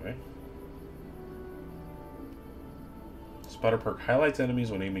shit anyway. Spotter perk highlights enemies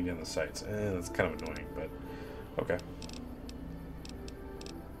when aiming down the sights. That's kind of annoying, but okay.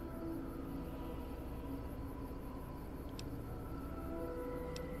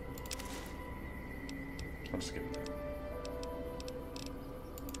 I'll just give him that.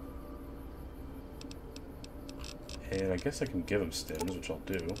 And I guess I can give him stims, which I'll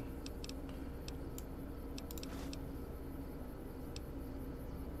do.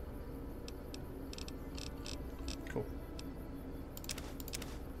 Cool.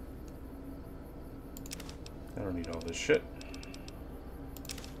 I don't need all this shit.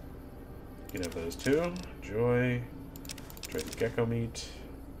 You can have those too. Joy. Trade the gecko meat.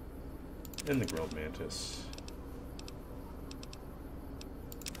 And the grilled mantis.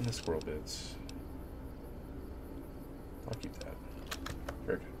 And the squirrel bits. I'll keep that.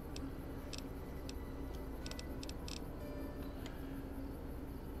 Very good.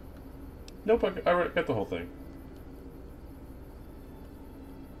 Nope, I got the whole thing.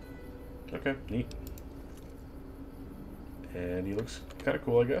 Okay, neat. And he looks kind of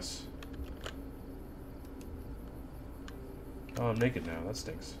cool, I guess. Oh, I'm naked now. That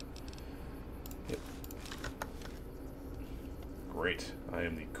stinks. Yep. Great. I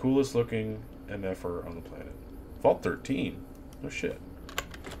am the coolest looking MFer on the planet. Vault 13? No shit.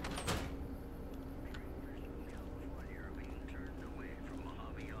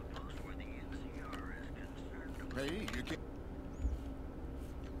 Hey, you can't...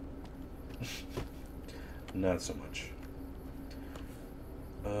 Not so much.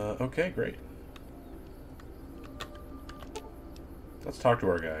 Okay, great. Let's talk to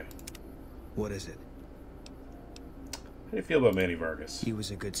our guy. What is it? How do you feel about Manny Vargas? He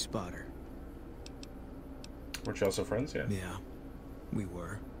was a good spotter. Weren't you also friends? Yeah. Yeah, we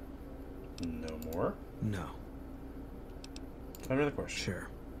were. No more? No. Another question. Sure.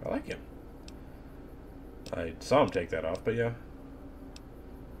 I like him. I saw him take that off, but yeah.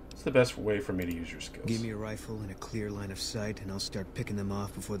 It's the best way for me to use your skills. Give me a rifle and a clear line of sight, and I'll start picking them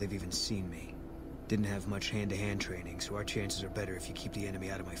off before they've even seen me. Didn't have much hand-to-hand training, so our chances are better if you keep the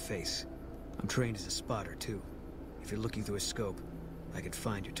enemy out of my face. I'm trained as a spotter, too. If you're looking through a scope, I could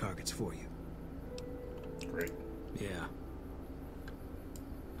find your targets for you. Great. Yeah.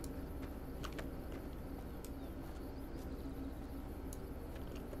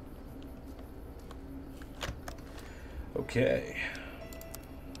 Okay.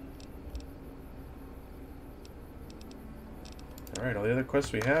 Alright, all the other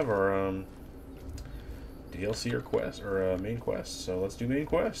quests we have are DLC or quest or main quest. So let's do main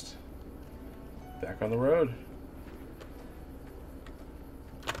quest. Back on the road.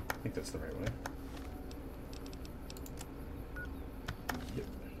 I think that's the right way. Yep.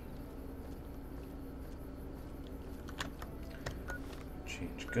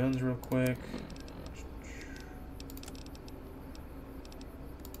 Change guns real quick.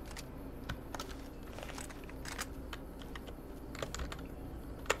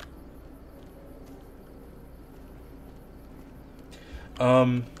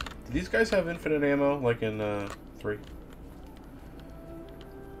 Do these guys have infinite ammo like in 3?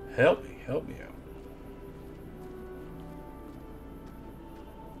 Help me out.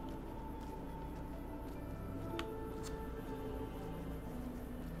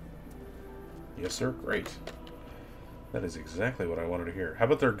 Yes, sir. Great. That is exactly what I wanted to hear. How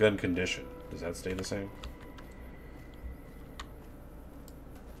about their gun condition? Does that stay the same?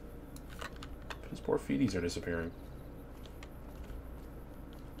 Those poor feeties are disappearing.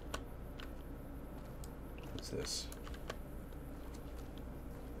 What's this?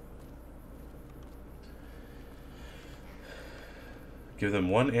 Give them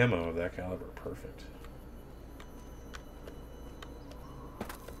 1 ammo of that caliber. Perfect.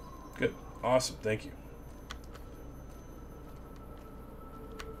 Good. Awesome. Thank you.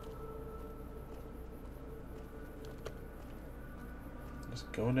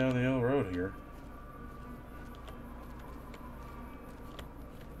 Just going down the yellow road here.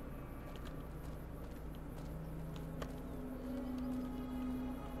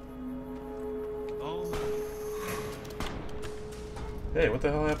 Hey, what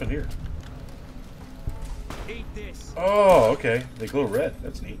the hell happened here? Eat this. Oh, okay. They glow red.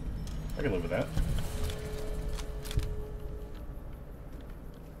 That's neat. I can live with that.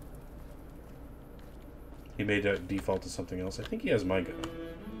 He may default to something else. I think he has my gun.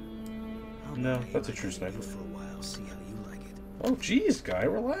 No, that's a true sniper. For a while, see how you like it. Oh, jeez, guy,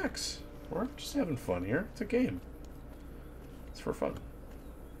 relax. We're just having fun here. It's a game. It's for fun.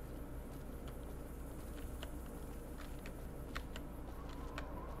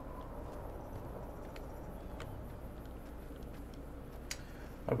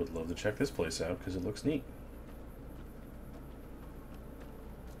 I would love to check this place out because it looks neat.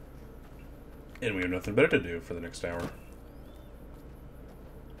 And we have nothing better to do for the next hour.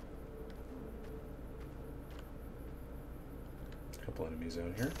 A couple enemies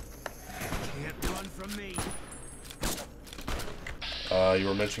out here. Can't run from me. You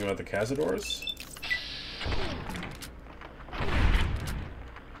were mentioning about the Cazadors?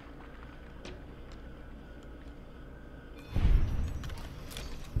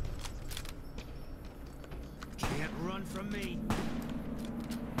 Can't run from me.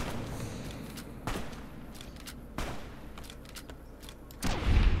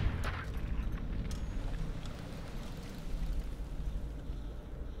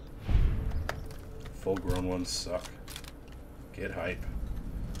 Full-grown ones suck. Get hype.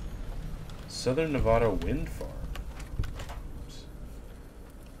 Southern Nevada Wind Farm. Oops.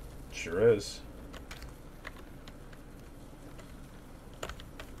 Sure is.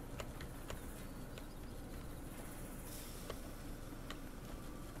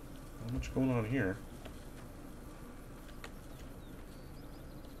 Not much going on here.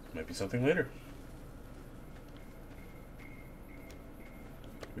 Might be something later.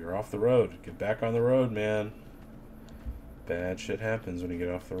 We're off the road. Get back on the road, man. Bad shit happens when you get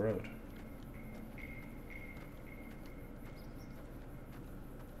off the road.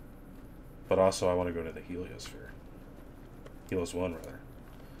 But also, I want to go to the Heliosphere. Helios 1, rather.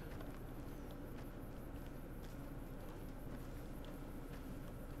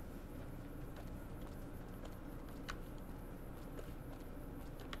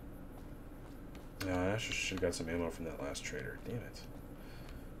 No, I should have got some ammo from that last trader. Damn it.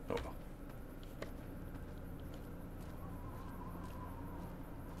 Oh well.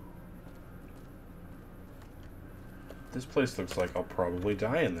 This place looks like I'll probably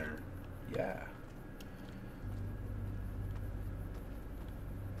die in there. Yeah.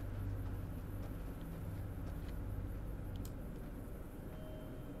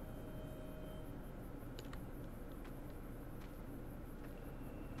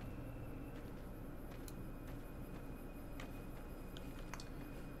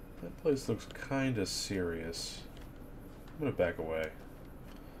 That place looks kind of serious. I'm gonna back away.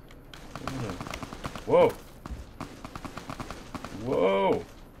 Whoa! Whoa!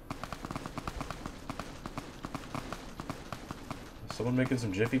 Is someone making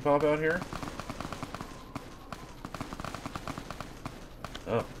some Jiffy Pop out here?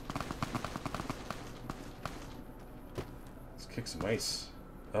 Oh. Let's kick some ice.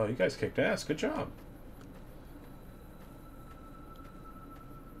 Oh, you guys kicked ass. Good job.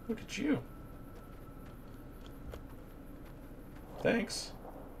 Look at you. Thanks.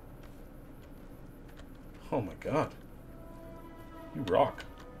 Oh my god. You rock.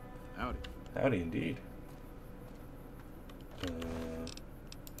 Howdy. Howdy indeed.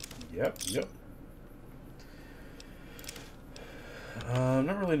 Yep. I'm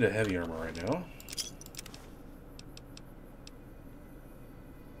not really into heavy armor right now.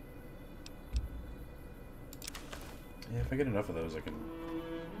 Yeah, if I get enough of those, I can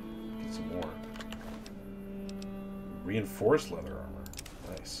get some more. Reinforced leather armor.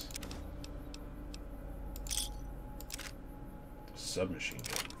 Nice. Submachine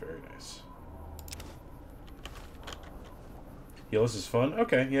gun. Very nice. Yeah, this is fun.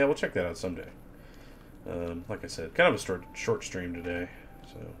 Okay, yeah, we'll check that out someday. Like I said, kind of a short stream today,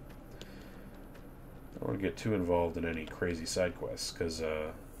 so I don't want to get too involved in any crazy side quests, because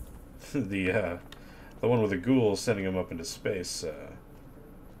the one with the ghouls sending him up into space, that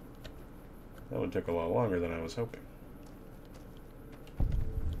one took a lot longer than I was hoping.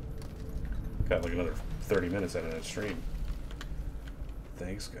 Got like another 30 minutes out of that stream.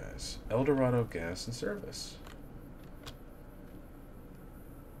 Thanks, guys. El Dorado Gas and Service.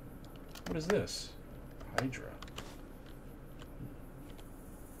 What is this? Hydra.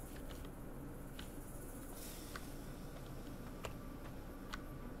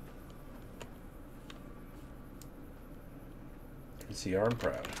 NCR and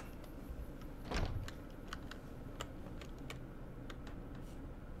proud.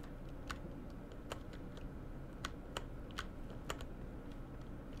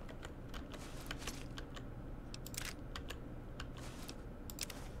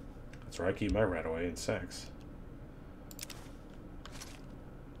 That's where I keep my rat away in sex.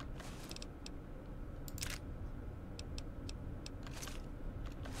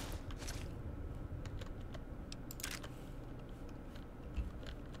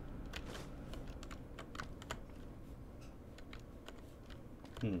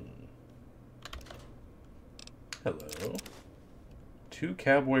 Hello. 2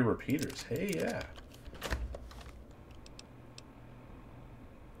 cowboy repeaters. Hey, yeah.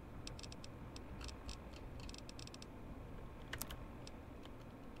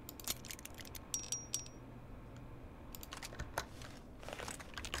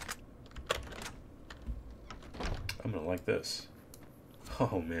 I'm gonna like this.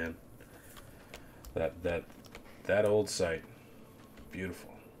 Oh man. That old site. Beautiful.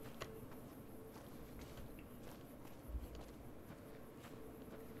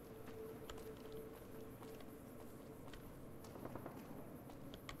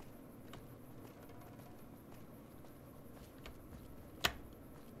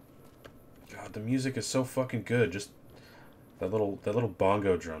 God, the music is so fucking good. Just that little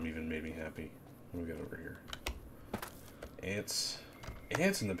bongo drum even made me happy. Let me get over here. Ants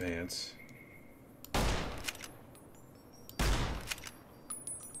in the pants.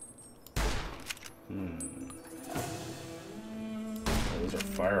 Oh, those are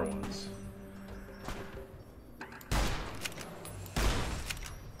fire ones.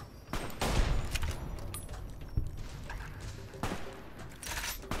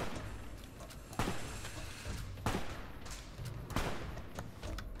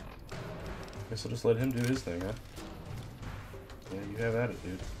 Guess I'll just let him do his thing, huh? Yeah, you have at it,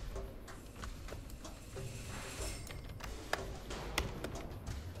 dude.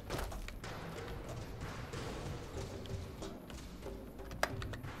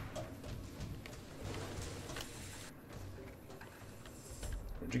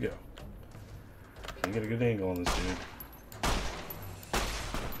 Where'd you go? Can't get a good angle on this dude.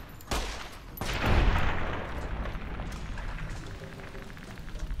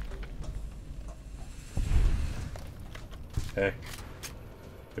 Hey,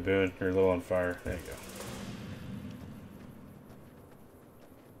 Gaboon, you're a little on fire. There you go.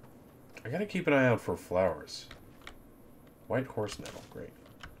 I gotta keep an eye out for flowers. White horse nettle, great.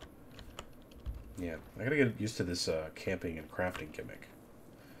 Yeah, I gotta get used to this camping and crafting gimmick.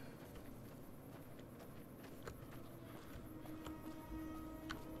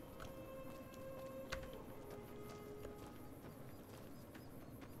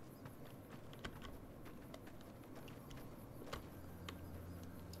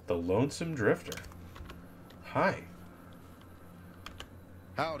 The Lonesome Drifter. Hi.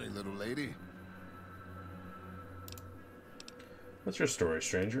 Howdy, little lady. What's your story,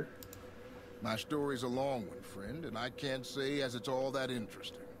 stranger? My story's a long one, friend, and I can't say as it's all that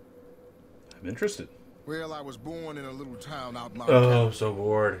interesting. I'm interested. Well, I was born in a little town out in Oh, I'm so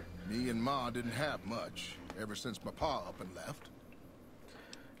bored. Me and Ma didn't have much, ever since my pa up and left.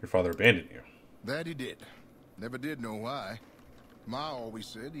 Your father abandoned you. That he did. Never did know why. Ma always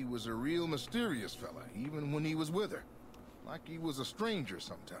said he was a real mysterious fella, even when he was with her. Like he was a stranger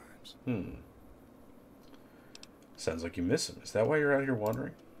sometimes. Sounds like you miss him. Is that why you're out here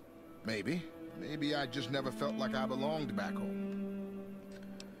wandering? Maybe. Maybe I just never felt like I belonged back home.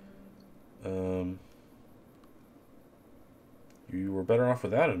 You were better off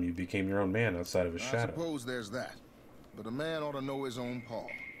without him. You became your own man outside of his shadow. I suppose there's that. But a man ought to know his own paw.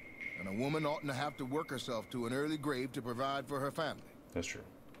 And a woman oughtn't to have to work herself to an early grave to provide for her family. That's true.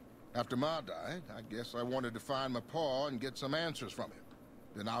 After Ma died, I guess I wanted to find my paw and get some answers from him.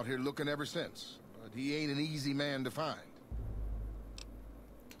 Been out here looking ever since. But he ain't an easy man to find.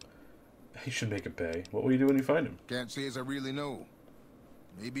 He should make it pay. What will you do when you find him? Can't say as I really know.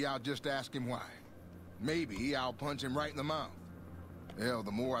 Maybe I'll just ask him why. Maybe I'll punch him right in the mouth. Hell,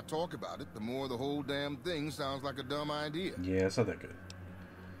 the more I talk about it, the more the whole damn thing sounds like a dumb idea. Yeah, it's not that good.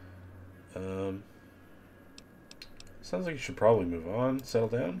 Sounds like you should probably move on, settle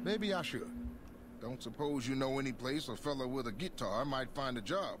down. Maybe I should. Don't suppose you know any place a fella with a guitar might find a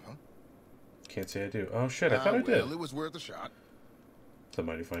job, huh? Can't say I do. Oh shit, I thought I did. Well, it was worth a shot. It's a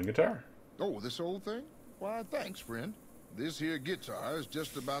mighty fine guitar. Oh, this old thing? Why, thanks, friend. This here guitar is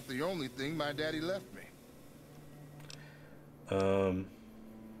just about the only thing my daddy left me. I don't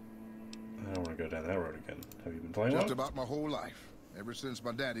want to go down that road again. Have you been playing Just one? about my whole life. Ever since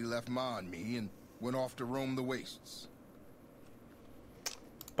my daddy left Ma and me and went off to roam the wastes.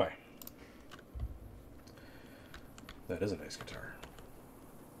 Bye. That is a nice guitar.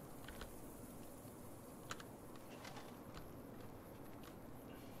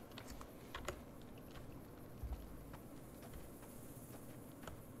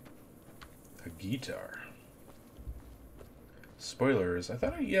 A guitar. Spoilers. I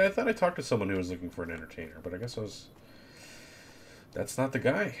thought I talked to someone who was looking for an entertainer, but I guess that's not the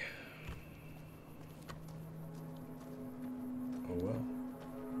guy. Oh well.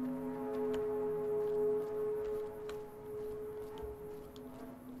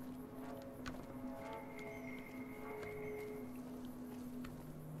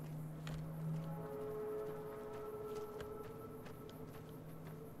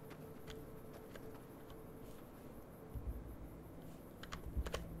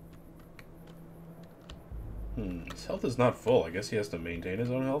 His health is not full. I guess he has to maintain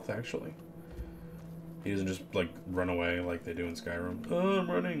his own health, actually. He doesn't just, like, run away like they do in Skyrim. Oh, I'm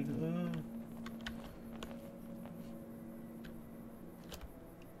running.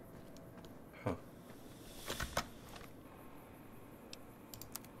 Huh.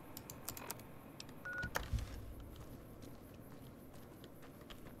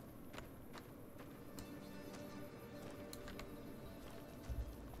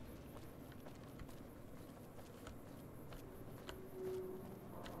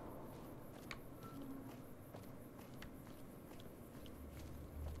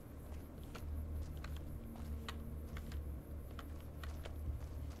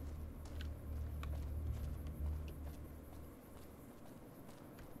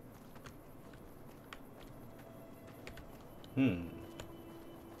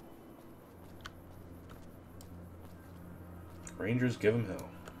 Rangers give him hell.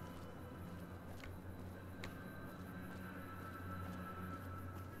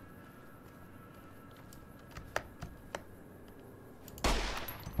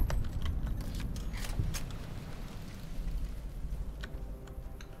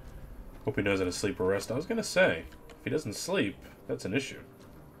 Hope he knows how to sleep or rest. I was gonna say, if he doesn't sleep, that's an issue.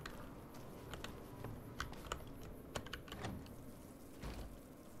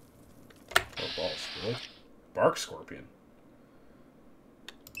 Oh, balls. Really? Bark scorpion.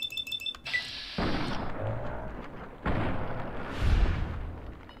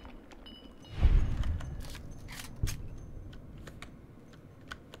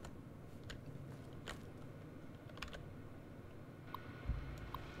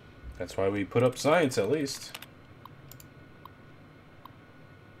 That's why we put up science, at least.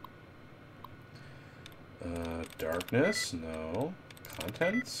 Darkness? No.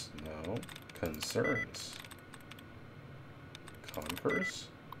 Contents? No. Concerns? Converse?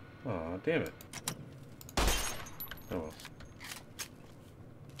 Aw, damn it. Oh well.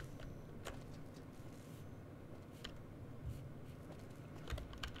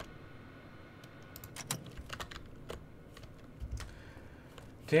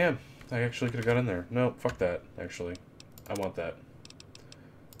 Damn, I actually could have got in there. No, fuck that, actually. I want that.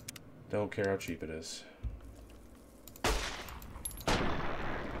 Don't care how cheap it is.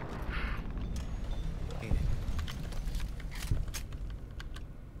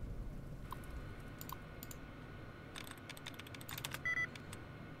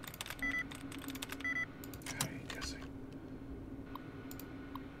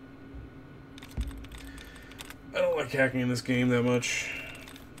 I don't like hacking in this game that much.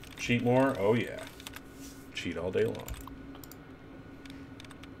 Cheat more? Oh yeah. Cheat all day long.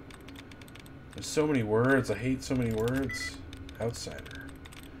 There's so many words. I hate so many words. Outsider.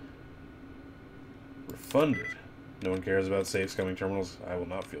 Refunded. No one cares about safe scumming terminals. I will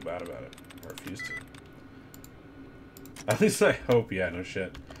not feel bad about it. I refuse to. At least I hope. Yeah, no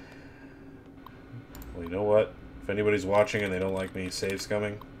shit. Well, you know what? If anybody's watching and they don't like me safe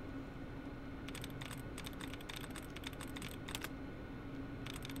scumming,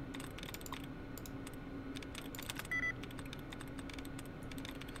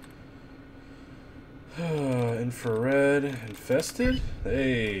 infrared infested?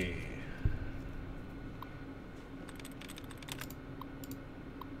 Hey.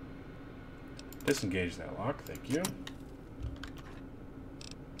 Disengage that lock, thank you.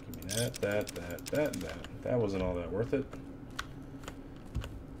 Give me that. That wasn't all that worth it.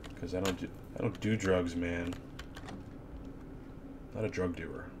 Because I don't do drugs, man. Not a drug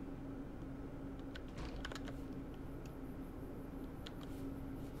doer.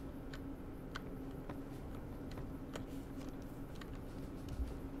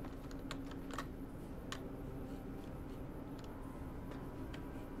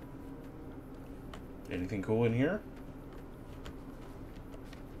 Anything cool in here?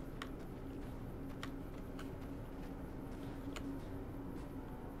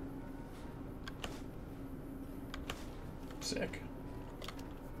 Sick.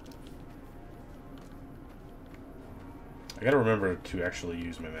 I gotta remember to actually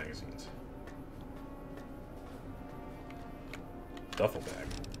use my magazines. Duffel bag.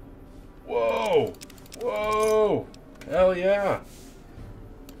 Whoa! Whoa! Hell yeah!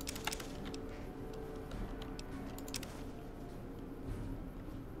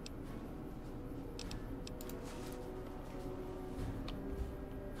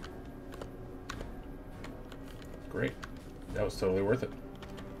 Great. That was totally worth it.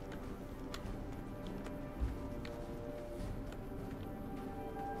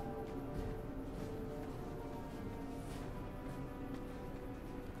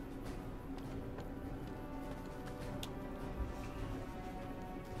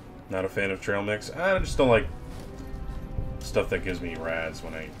 Not a fan of trail mix. I just don't like stuff that gives me rads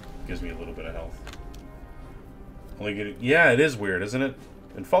when gives me a little bit of health. Only getting, yeah, it is weird, isn't it?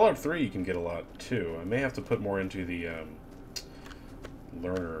 In Fallout 3, you can get a lot, too. I may have to put more into the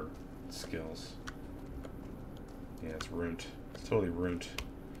learner skills. Yeah, it's ruined. It's totally ruined.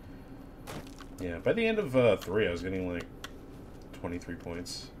 Yeah, by the end of 3, I was getting, like, 23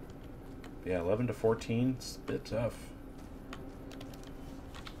 points. Yeah, 11 to 14, it's a bit tough.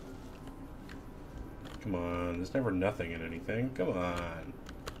 Come on, there's never nothing in anything. Come on.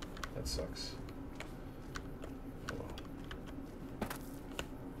 That sucks.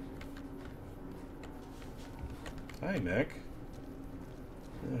 Hi, Mac.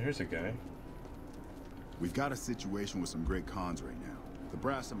 Oh, here's a guy. We've got a situation with some great cons right now. The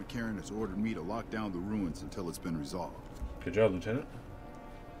brass at McCarran has ordered me to lock down the ruins until it's been resolved. Good job, Lieutenant.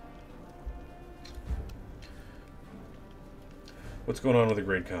 What's going on with the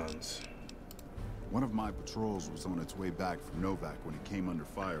great cons? One of my patrols was on its way back from Novak when it came under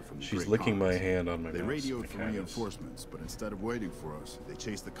fire from the She's Great licking Khans. my hand on my They mouse. radioed for reinforcements, but instead of waiting for us, they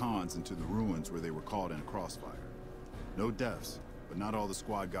chased the Khans into the ruins where they were caught in a crossfire. No deaths, but not all the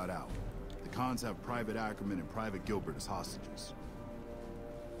squad got out. The Khans have Private Ackerman and Private Gilbert as hostages.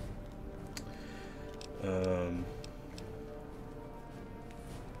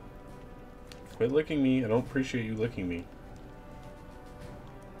 Quit licking me. I don't appreciate you licking me.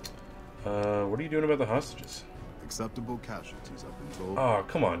 What are you doing about the hostages? Acceptable casualties, I've been told. Oh,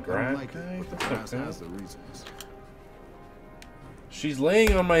 come on, I Grant. don't like it, but the brass has their reasons. She's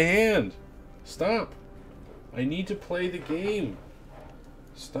laying on my hand. Stop. I need to play the game.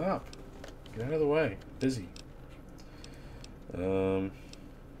 Stop. Get out of the way. Busy. Yeah,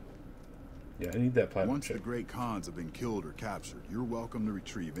 I need that platinum Once chip. the Great Khans have been killed or captured, you're welcome to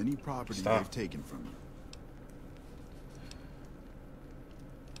retrieve any property they've taken from you.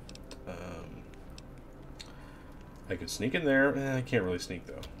 I could sneak in there. I can't really sneak,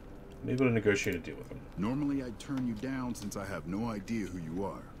 though. Maybe I'll negotiate a deal with them. Normally I'd turn you down since I have no idea who you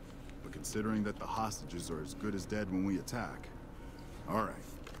are. But considering that the hostages are as good as dead when we attack... Alright,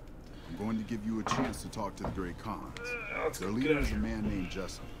 I'm going to give you a chance to talk to the Grey Khans. Let's Their get leader out is a of here. man named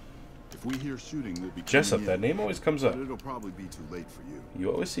Jessup. If we hear shooting, they'll be Jessup, coming that in, name always comes up. but it'll probably be too late for you.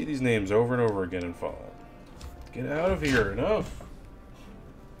 You always see these names over and over again in Fallout. Get out of here, enough.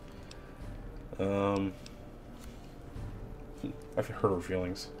 I've hurt her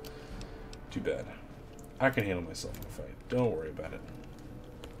feelings. Too bad. I can handle myself in a fight. Don't worry about it.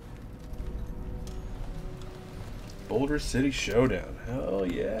 Boulder City Showdown. Hell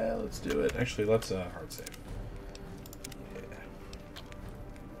yeah, let's do it. Actually, let's hard save. Yeah.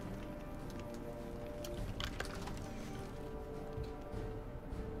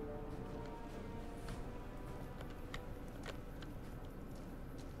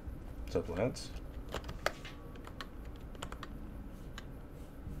 What's up, lads?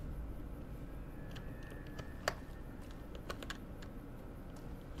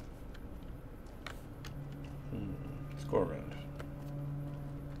 Let's go around.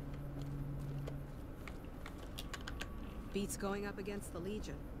 Beats going up against the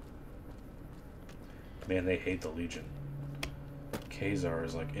Legion. Man, they hate the Legion. Khazar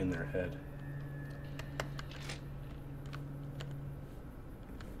is like in their head.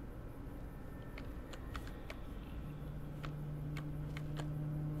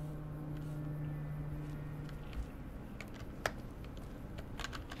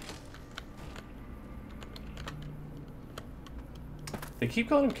 They keep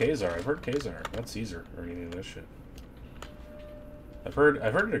calling him Khazar. I've heard Khazar, not Caesar or any of that shit. I've heard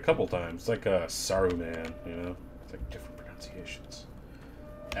it a couple times. It's like Saruman, you know? It's like different pronunciations.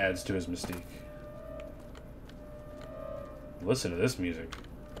 Adds to his mystique. Listen to this music.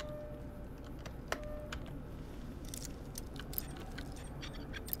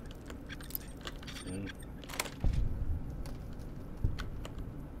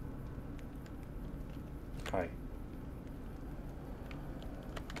 Hi.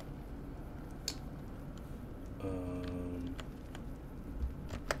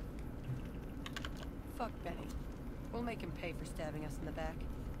 Fuck Benny. We'll make him pay for stabbing us in the back.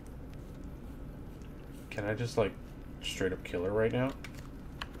 Can I just, like, straight up kill her right now?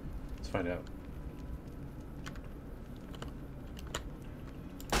 Let's find out.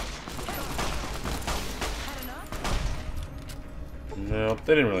 No,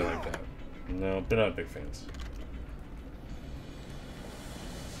 they didn't really like that. No, they're not big fans.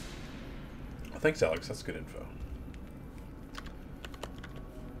 Well, thanks, Alex. That's good info.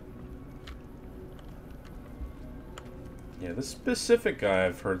 Yeah, this specific guy,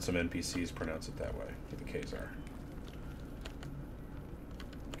 I've heard some NPCs pronounce it that way, with the Khazar.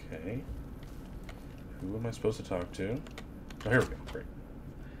 Okay. Who am I supposed to talk to? Oh, here we go. Great.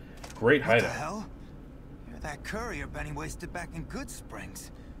 Great hideout. What the hell? You're that courier Benny wasted back in Good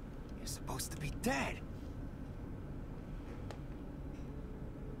Springs. You're supposed to be dead.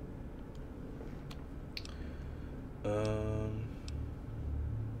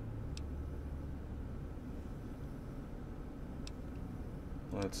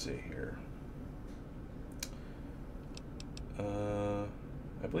 Let's see here.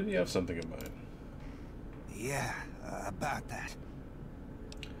 I believe you have something in mind. Yeah, about that.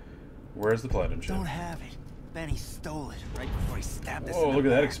 Where's the platinum chip? Don't have it. Benny stole it right before he stabbed us. Oh, in the look at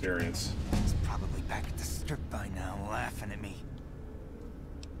that back. experience. He's probably back at the strip by now, laughing at me.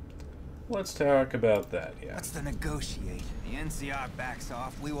 Let's talk about that, yeah. What's to negotiate? The NCR backs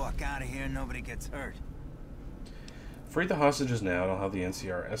off, we walk out of here, and nobody gets hurt. Free the hostages now, and I'll have the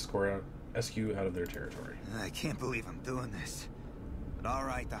NCR escort you out of their territory. I can't believe I'm doing this. But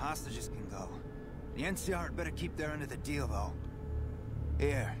alright, the hostages can go. The NCR had better keep their end of the deal, though.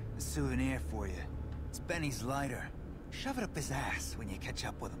 Here, a souvenir for you. It's Benny's lighter. Shove it up his ass when you catch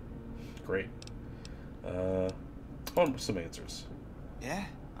up with him. Great. I want some answers. Yeah?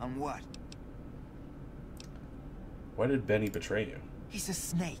 On what? Why did Benny betray you? He's a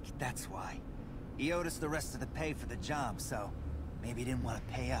snake, that's why. He owed us the rest of the pay for the job, so maybe he didn't want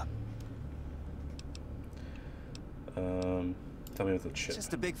to pay up. Tell me about the chip.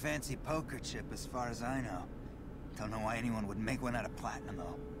 Just a big fancy poker chip as far as I know. Don't know why anyone would make one out of platinum,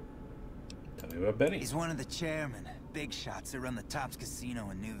 though. Tell me about Benny. He's one of the chairmen, big shots that run the Tops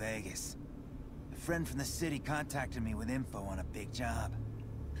Casino in New Vegas. A friend from the city contacted me with info on a big job.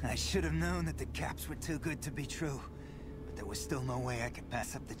 I should have known that the caps were too good to be true, but there was still no way I could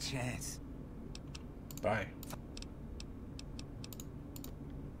pass up the chance. Bye.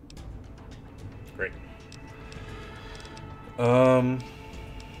 Great.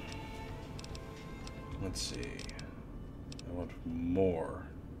 Let's see. I want more.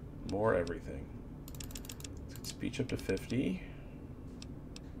 More everything. Let's get speech up to 50.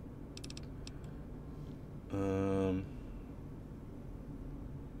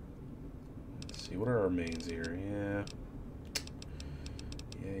 remains here. Yeah.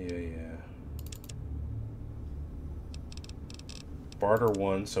 Barter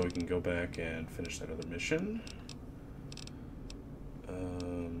 1 so we can go back and finish that other mission.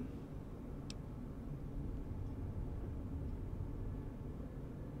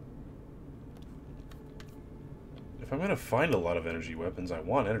 If I'm going to find a lot of energy weapons, I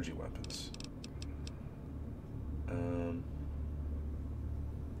want energy weapons.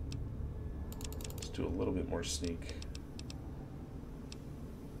 Let's do a little bit more sneak.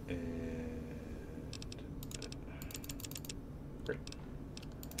 And great.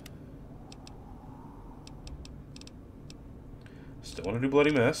 Still want to do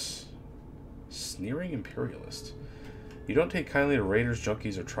Bloody Mess. Sneering Imperialist. You don't take kindly to raiders,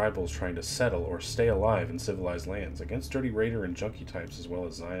 junkies, or tribals trying to settle or stay alive in civilized lands. Against dirty raider and junkie types as well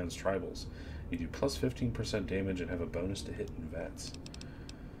as Zion's tribals, you do plus 15% damage and have a bonus to hit and vets.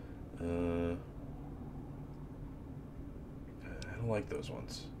 I don't like those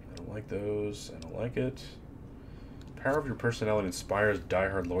ones. I don't like those. I don't like it. The power of your personality inspires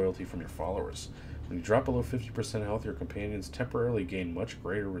diehard loyalty from your followers. When you drop below 50% health, your companions temporarily gain much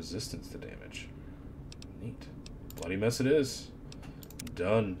greater resistance to damage. Neat. Bloody Mess it is.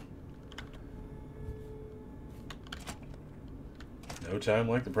 Done. No time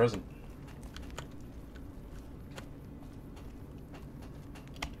like the present.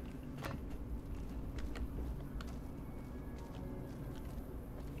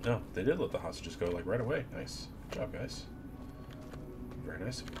 No, they did let the hostages go, like, right away. Nice. Good job, guys. Very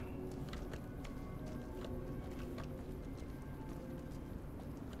nice of you.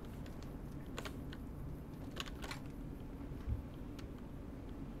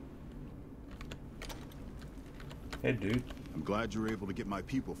 Hey, dude. I'm glad you were able to get my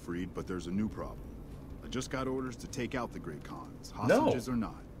people freed, but there's a new problem. I just got orders to take out the Great Khans, hostages or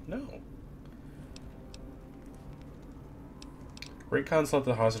not. No. Great Khans let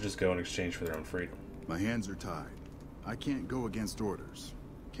the hostages go in exchange for their own freedom. My hands are tied. I can't go against orders,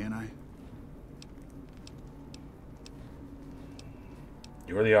 can I?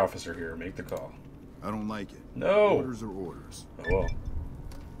 You're the officer here. Make the call. I don't like it. No. Orders are orders. Oh, well.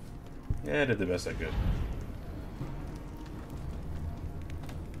 Yeah, I did the best I could.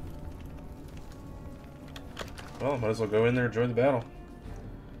 Well, might as well go in there and join the battle.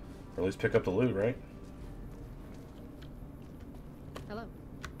 Or at least pick up the loot, right? Hello.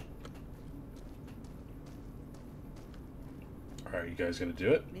 Alright, you guys gonna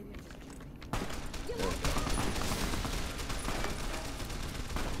do it? There we go.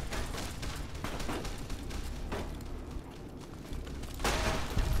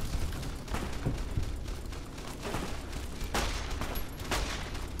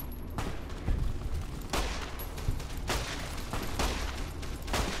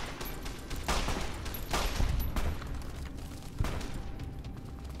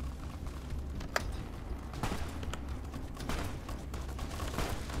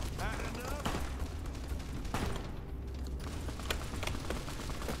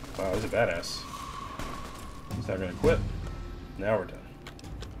 Wow, he's a badass. He's not gonna quit. Now we're done.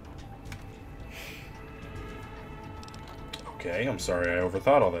 Okay, I'm sorry I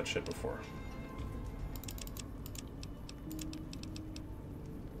overthought all that shit before.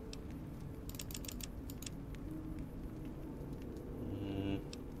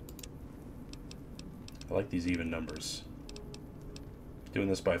 I like these even numbers. Doing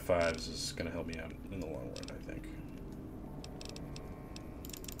this by fives is gonna help me out in the long run, I think.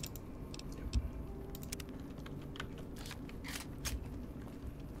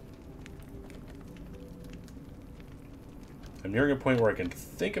 I'm nearing a point where I can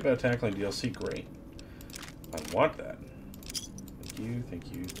think about tackling DLC. Great. I want that. Thank you,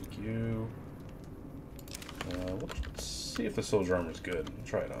 thank you, thank you. Let's see if the soldier armor is good. I'll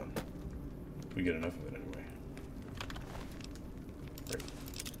try it on. If we get enough of it anyway. Great.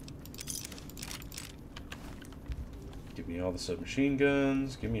 Give me all the submachine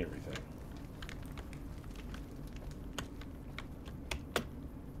guns. Give me everything.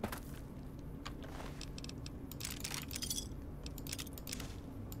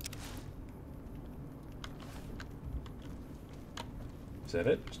 Is that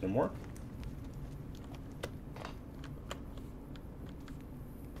it? There's no more?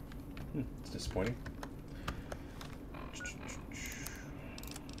 It's disappointing. It's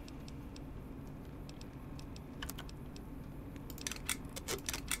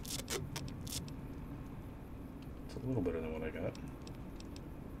a little better than what I got.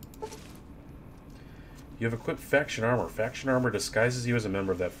 You have equipped faction armor. Faction armor disguises you as a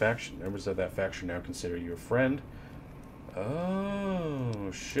member of that faction. Members of that faction now consider you a friend.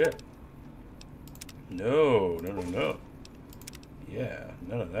 Oh, shit. No. Yeah,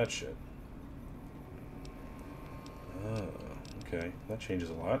 none of that shit. Oh, okay. That changes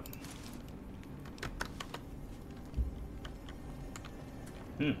a lot.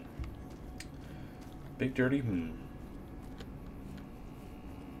 Big dirty.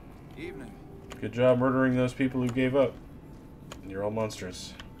 Evening. Good job murdering those people who gave up. You're all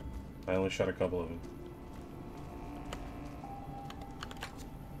monstrous. I only shot a couple of them.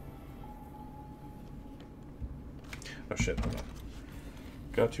 Oh shit, hold on.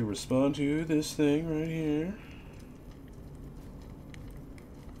 Got to respond to this thing right here.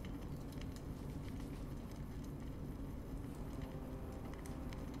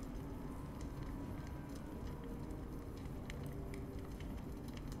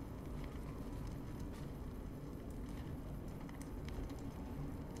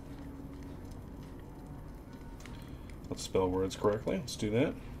 Let's spell words correctly. Let's do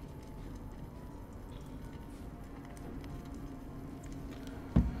that.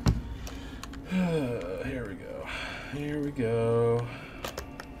 Here we go. Here we go.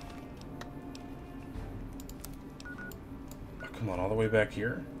 Oh, come on, all the way back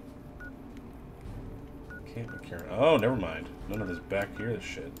here? Can't be carrying. Oh, never mind. None of this back here is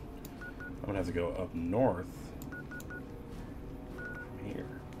shit. I'm gonna have to go up north from here.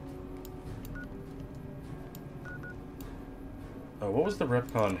 Oh, what was the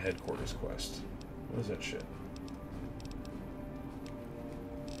Repcon headquarters quest? What is that shit?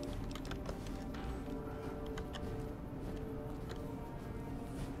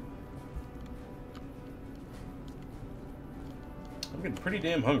 I'm getting pretty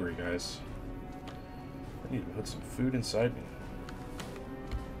damn hungry, guys. I need to put some food inside me.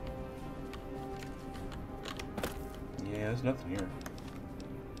 Yeah, there's nothing here.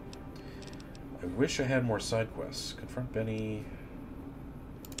 I wish I had more side quests. Confront Benny.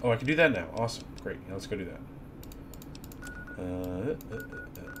 Oh, I can do that now. Awesome. Great. Yeah, let's go do that.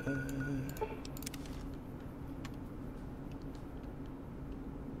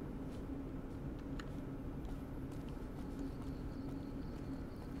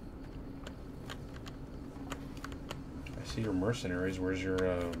 I see your mercenaries. Where's your...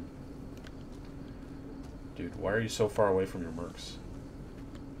 Dude, why are you so far away from your mercs?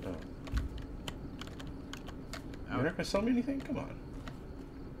 Oh. You're not going to sell me anything? Come on.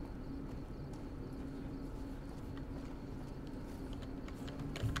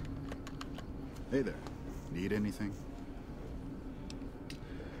 Hey there. Need anything?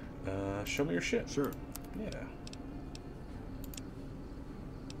 Show me your shit. Sure. Yeah.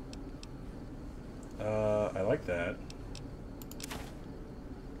 I like that.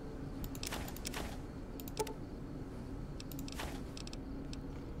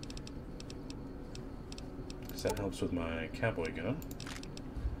 Because that helps with my cowboy gun.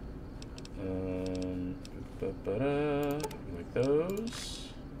 Like those.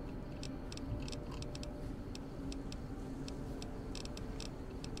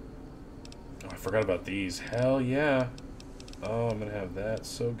 Oh, I forgot about these. Hell yeah. Oh, I'm gonna have that.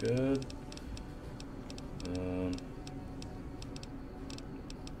 So good.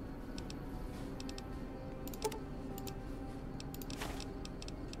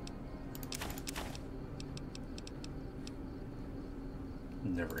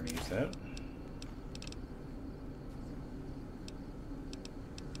 Never gonna use that.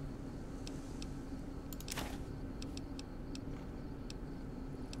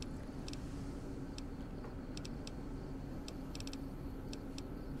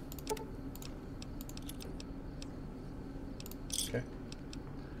 Okay.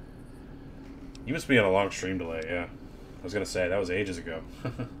 You must be on a long stream delay, yeah. I was gonna say, that was ages ago.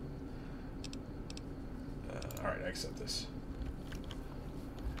 Alright, I accept this.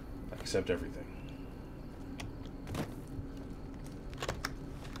 I accept everything.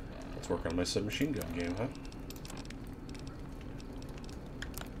 Let's work on my submachine gun game, huh?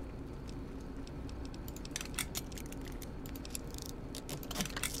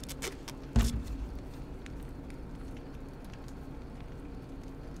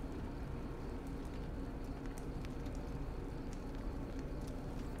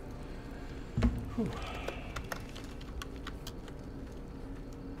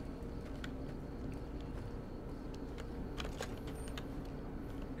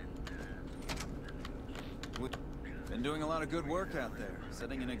 Been doing a lot of good work out there,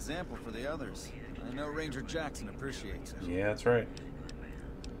 setting an example for the others. I know Ranger Jackson appreciates it. Yeah, that's right.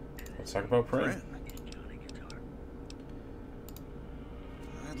 Let's talk about Prim.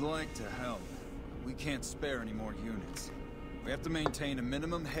 I'd like to help. We can't spare any more units. We have to maintain a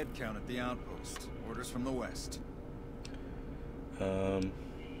minimum head count at the outpost. Orders from the west.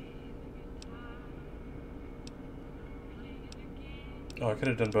 Oh, I could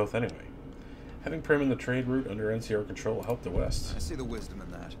have done both anyway. Having Prim in the trade route under NCR control will help the West. I see the wisdom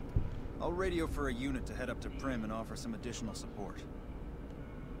in that. I'll radio for a unit to head up to Prim and offer some additional support.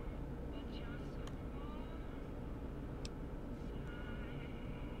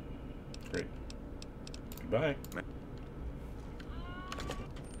 Great. Goodbye.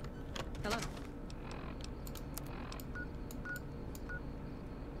 Hello.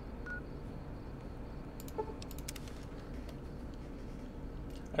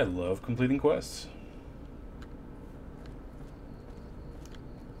 I love completing quests.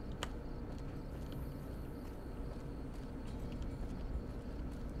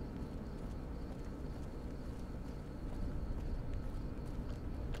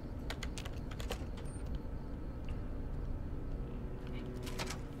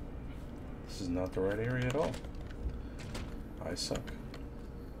 This is not the right area at all. I suck.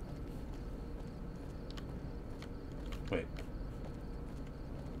 Wait.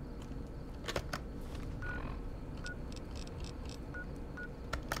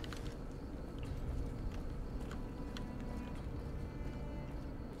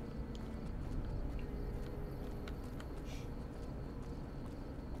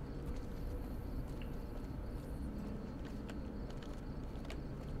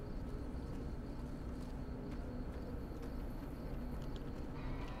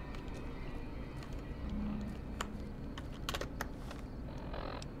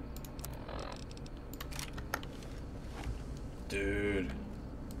 Dude.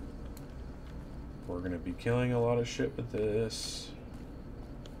 We're gonna be killing a lot of shit with this.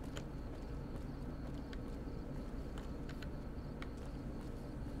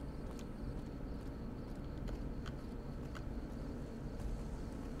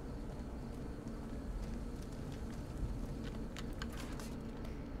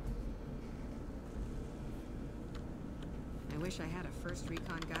 I wish I had a first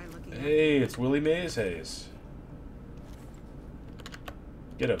recon guy looking at Hey, it's Willie Mays Hayes.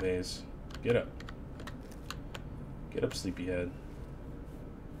 Get up, Hayes. Get up. Get up, sleepyhead.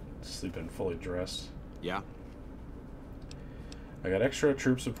 Sleeping fully dressed. Yeah? I got extra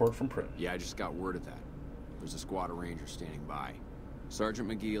troop support from Prim. Yeah, I just got word of that. There's a squad of Rangers standing by. Sergeant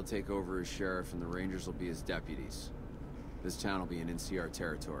McGee will take over as sheriff and the Rangers will be his deputies. This town will be in NCR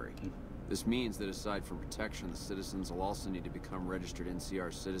territory. This means that aside from protection, the citizens will also need to become registered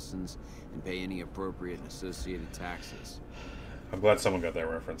NCR citizens and pay any appropriate and associated taxes. I'm glad someone got that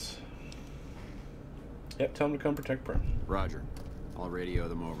reference. Yep, tell them to come protect Prim. Roger. I'll radio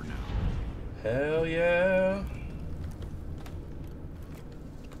them over now. Hell yeah.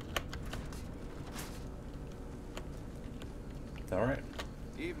 Alright.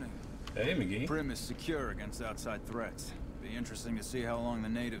 Evening. Hey, McGee. Prim is secure against outside threats. Be interesting to see how long the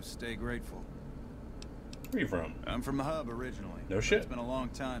natives stay grateful. Where are you from? I'm from the hub originally. No shit. It's been a long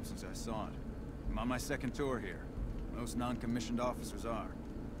time since I saw it. I'm on my second tour here. Most non-commissioned officers are.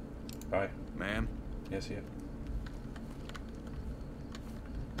 Bye. Ma'am? Yes, yeah.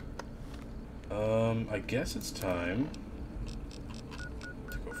 I guess it's time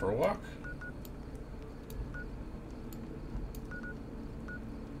to go for a walk.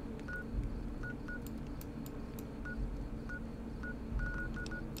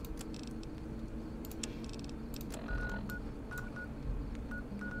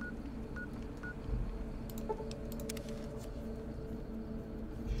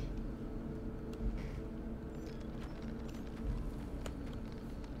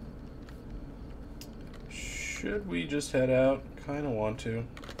 Should we just head out? Kind of want to.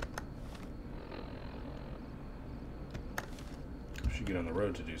 Should get on the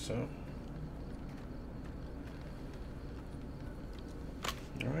road to do so.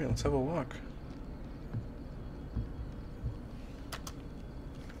 Alright, let's have a walk.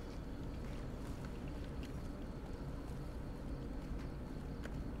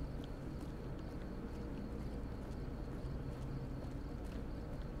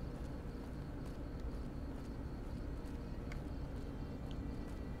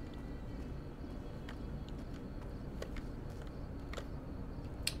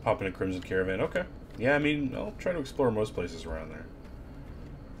 Pop in a Crimson Caravan. Okay. Yeah, I mean, I'll try to explore most places around there.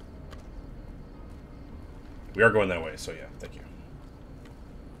 We are going that way, so yeah, thank you.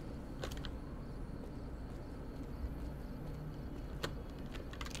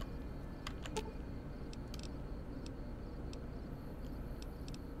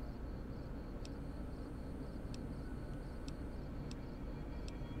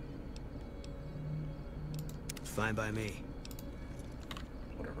 Fine by me.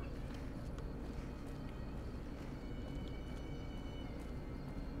 Whatever.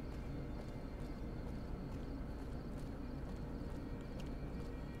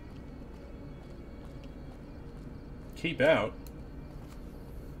 keep out.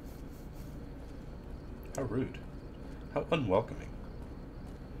 How rude. How unwelcoming.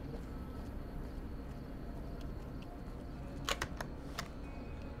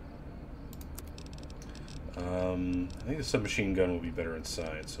 I think the submachine gun will be better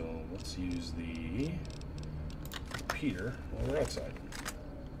inside, so let's use the repeater while we're outside.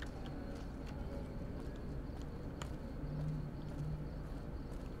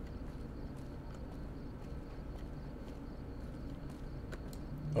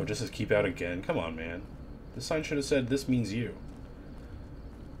 Oh, just says keep out again? Come on, man. This sign should have said, this means you.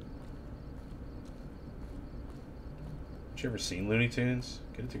 Haven't you ever seen Looney Tunes?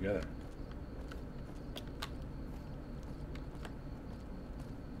 Get it together.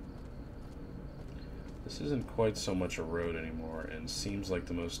 This isn't quite so much a road anymore and seems like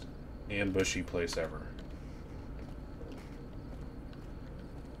the most ambushy place ever.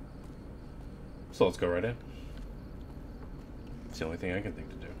 So let's go right in. It's the only thing I can think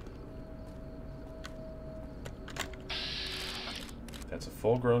to do. That's a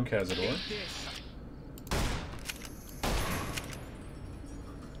full-grown Cazador.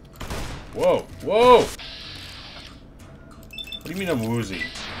 Whoa! Whoa! What do you mean I'm woozy?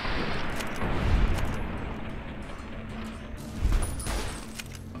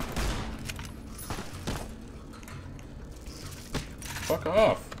 Fuck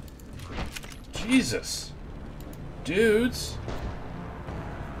off. Jesus. Dudes.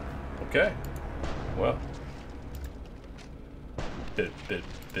 Okay. Well.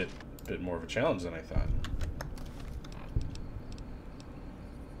 Bit more of a challenge than I thought.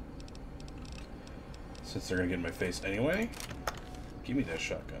 Since they're gonna get in my face anyway, give me that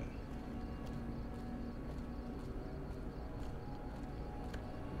shotgun.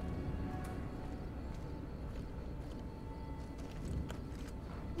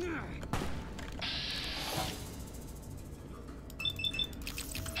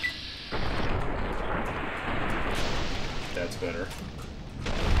 That's better.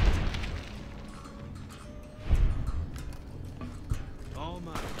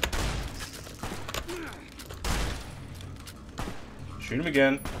 Shoot him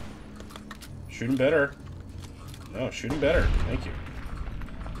again. Shoot him better. No, shoot him better. Thank you.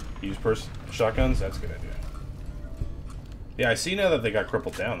 Use shotguns. That's a good idea. Yeah, I see now that they got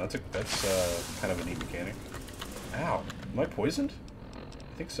crippled down. That's kind of a neat mechanic. Ow! Am I poisoned?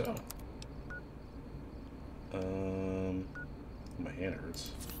 I think so. My hand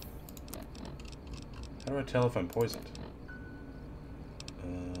hurts. How do I tell if I'm poisoned?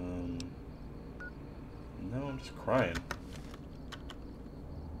 No, I'm just crying.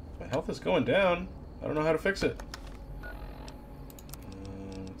 My health is going down. I don't know how to fix it.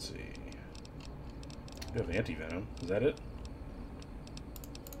 Let's see. You have anti-venom. Is that it?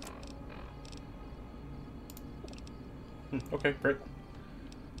 Okay, great.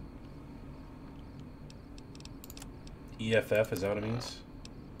 EFF, is that what it means?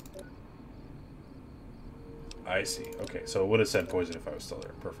 I see. Okay, so it would have said poison if I was still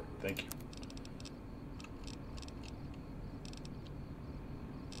there. Perfect. Thank you.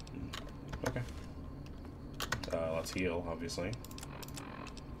 Okay. Let's heal, obviously.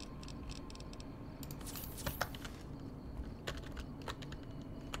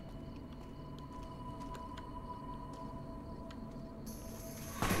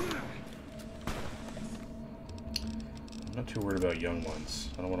 I'm not too worried about young ones.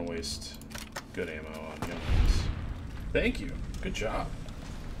 I don't want to waste good ammo on young ones. Thank you. Good job.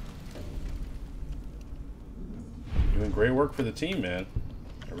 You're doing great work for the team, man.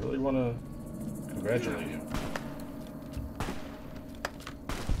 I really want to congratulate you.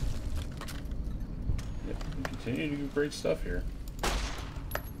 Yep, you continue to do great stuff here.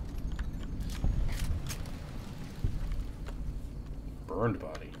 Burned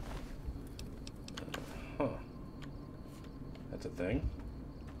body. Huh. That's a thing.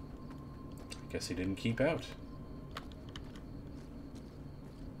 I guess he didn't keep out.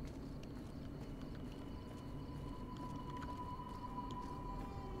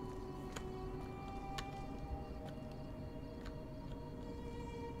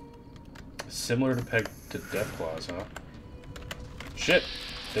 Similar to Deathclaws, huh? Shit!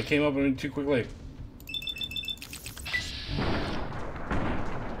 They came up on me too quickly.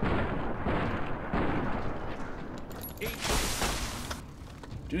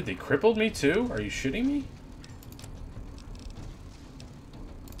 Dude, they crippled me too? Are you shitting me?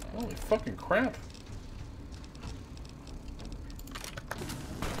 Holy fucking crap.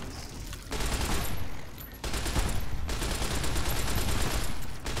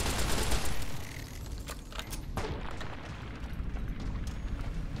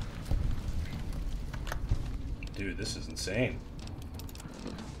 Dude, this is insane.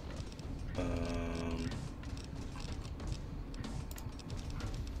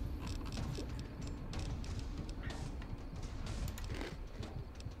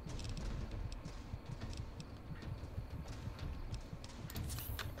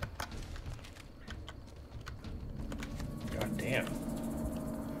 God damn.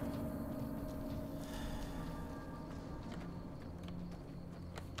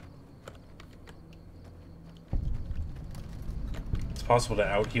 It's possible to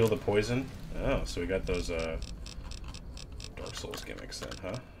out-heal the poison? Oh, so we got those Dark Souls gimmicks then,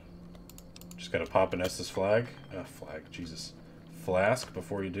 huh? Just gotta pop an Estus flag. Flag, Jesus. Flask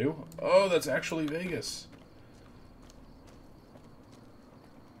before you do. Oh, that's actually Vegas.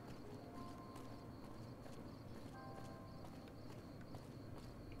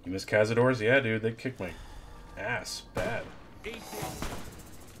 You miss Cazadors? Yeah, dude, they kicked my ass bad.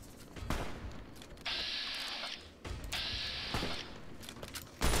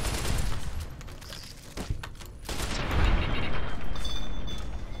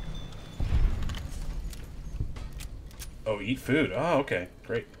 Oh, eat food. Oh, okay.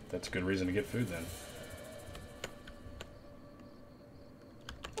 Great. That's a good reason to get food then.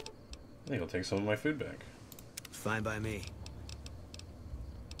 I think I'll take some of my food back. Fine by me.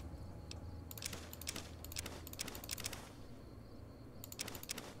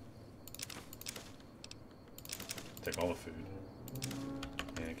 Take all the food.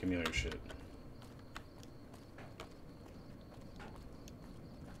 Yeah, give me all your shit.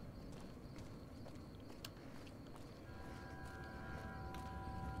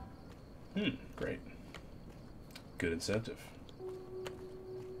 Great. Good incentive.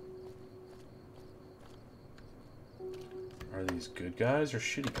 Are these good guys or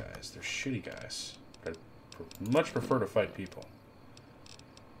shitty guys? They're shitty guys. I much prefer to fight people.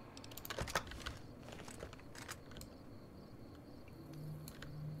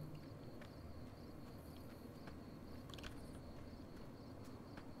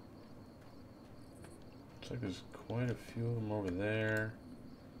 Looks like there's quite a few of them over there.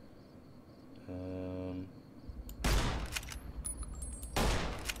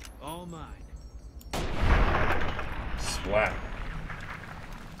 All mine. Splat.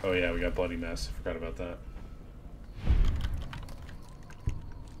 Oh yeah, we got Bloody Mess. I forgot about that.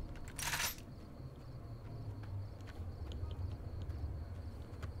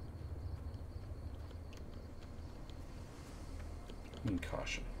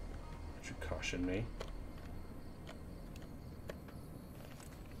 Caution. Would you caution me?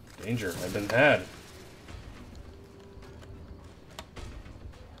 Danger, I've been had.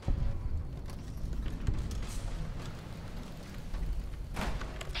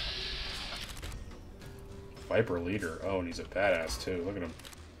 Viper leader. Oh, and he's a badass too. Look at him.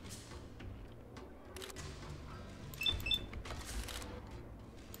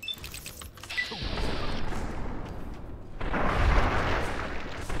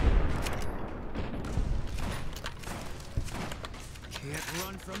 Can't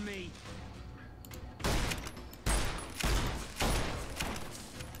run from me.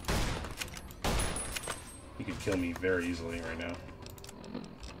 He could kill me very easily right now.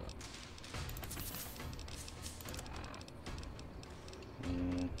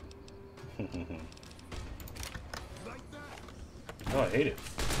 Oh, I hate it.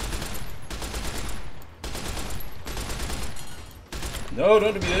 No,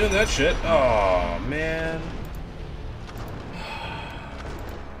 don't be doing that shit. Oh, man.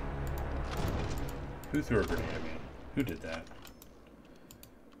 Who threw a grenade at me? Who did that?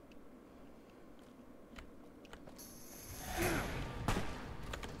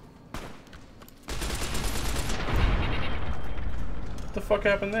 What the fuck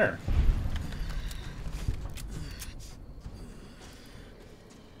happened there?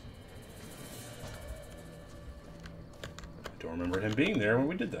 I don't remember him being there when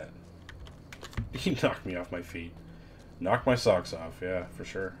we did that. He knocked me off my feet. Knocked my socks off, yeah, for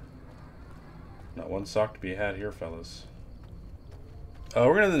sure. Not one sock to be had here, fellas.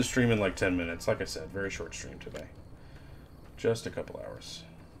 We're gonna end the stream in like 10 minutes. Like I said, very short stream today. Just a couple hours.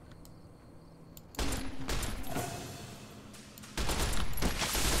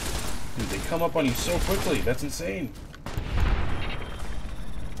 Dude, they come up on you so quickly. That's insane.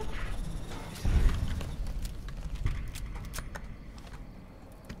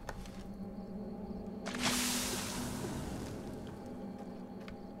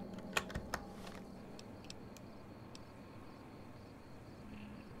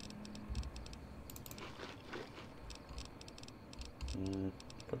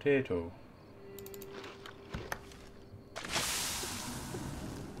 Potato.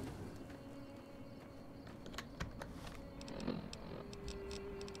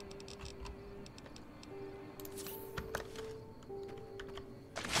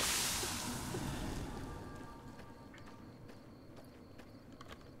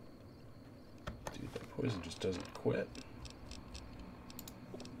 and just doesn't quit.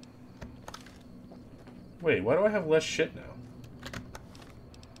 Wait, why do I have less shit now?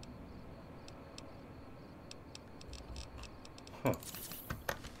 Huh.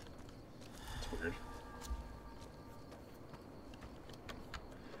 That's weird.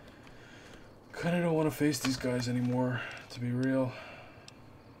 Kinda don't want to face these guys anymore, to be real.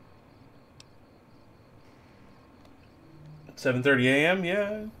 7:30 a.m.?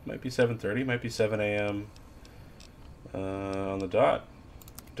 Yeah, might be 7:30, might be 7 a.m. On the dot.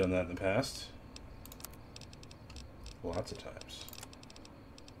 Done that in the past. Lots of times.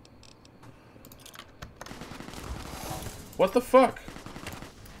 What the fuck?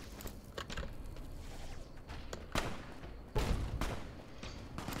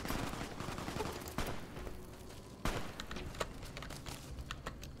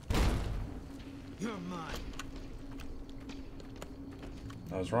 You're mine.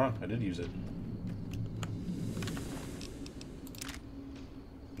 I was wrong. I did use it.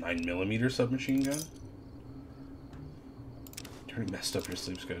 9mm submachine gun? You already messed up your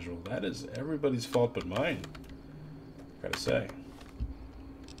sleep schedule. That is everybody's fault but mine. Gotta say.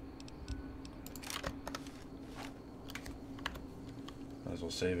 Might as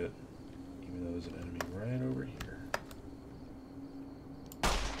well save it. Even though there's an enemy right over here.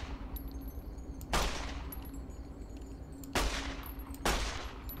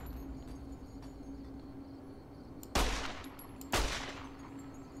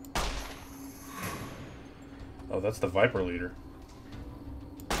 Oh, that's the Viper leader.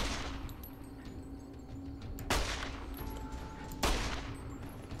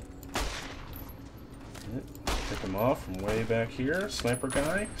 Pick him off from way back here. Sniper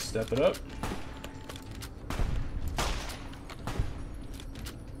guy, step it up.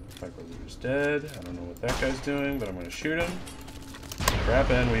 Viper leader's dead. I don't know what that guy's doing, but I'm going to shoot him. Crap,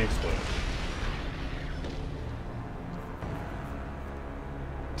 and we explode.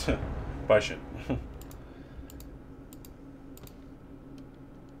 Bye, shit.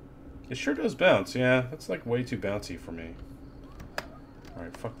 It sure does bounce, yeah. That's like way too bouncy for me.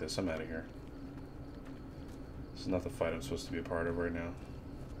 Alright, fuck this. I'm out of here. This is not the fight I'm supposed to be a part of right now.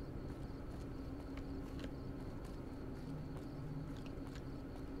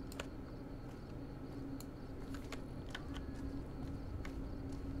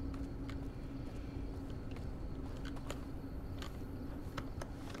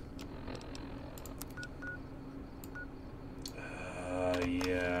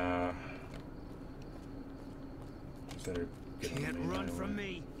 Yeah. Can't run from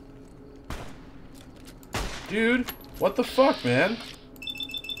me. Dude, what the fuck, man?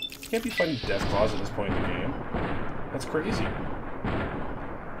 You can't be fighting Deathclaws at this point in the game. That's crazy.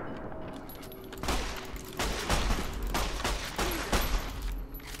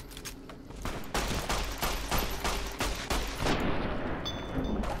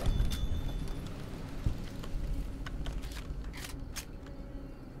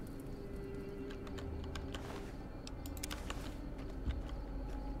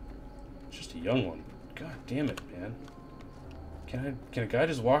 Just a young one. God damn it, man. Can a guy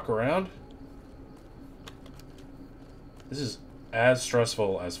just walk around? This is as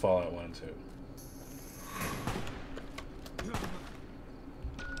stressful as Fallout 1 and 2.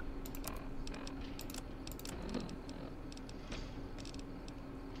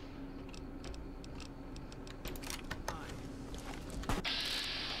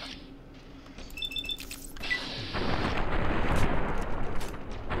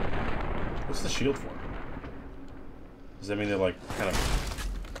 What's the shield for? Does that mean they're like kind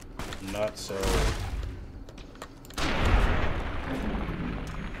of not so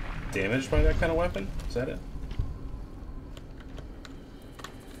damaged by that kind of weapon? Is that it?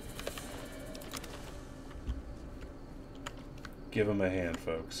 Give him a hand,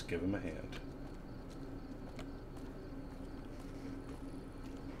 folks. Give him a hand.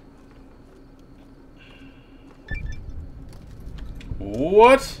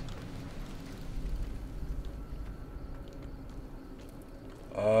 What?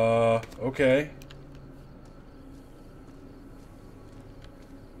 Okay.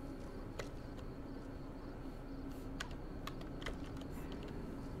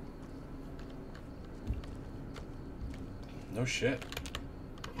 No shit.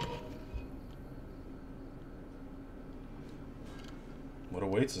 What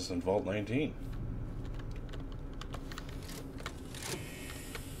awaits us in Vault 19?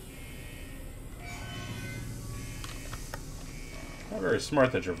 Not very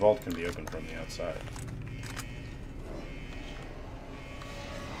smart that your vault can be opened from the outside.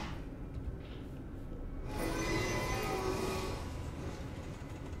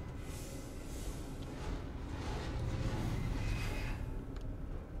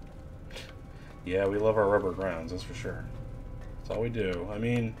 Yeah, we love our rubber grounds, that's for sure. That's all we do. I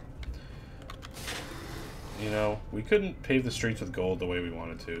mean, you know, we couldn't pave the streets with gold the way we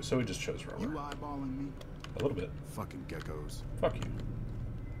wanted to, so we just chose rubber. You eyeballing me? A little bit. Fucking geckos. Fuck you.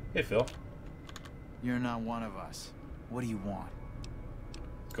 Hey, Phil. You're not one of us. What do you want?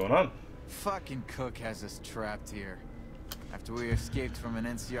 What's going on? Fucking Cook has us trapped here. After we escaped from an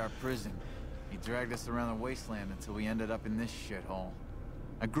NCR prison, he dragged us around the wasteland until we ended up in this shithole.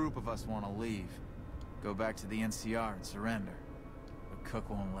 A group of us want to leave. Go back to the NCR and surrender. But Cook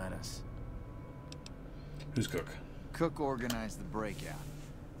won't let us. Who's Cook? Cook organized the breakout.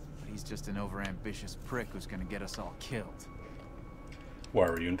 But he's just an overambitious prick who's gonna get us all killed. Why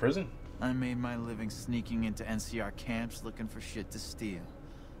were you in prison? I made my living sneaking into NCR camps looking for shit to steal.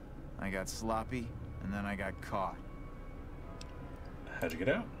 I got sloppy, and then I got caught. How'd you get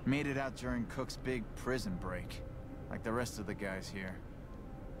out? Made it out during Cook's big prison break, like the rest of the guys here.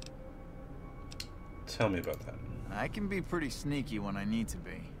 Tell me about that. I can be pretty sneaky when I need to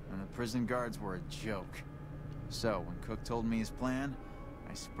be, and the prison guards were a joke. So, when Cook told me his plan,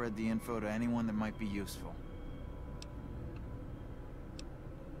 I spread the info to anyone that might be useful.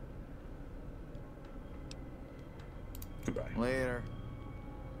 Goodbye. Later.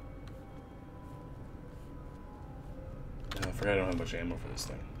 I forgot I don't have much ammo for this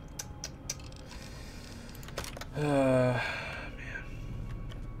thing. Man.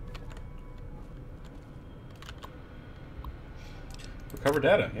 Recover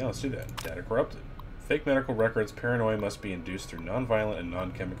data. Yeah, let's do that. Data corrupted. Fake medical records. Paranoia must be induced through non-violent and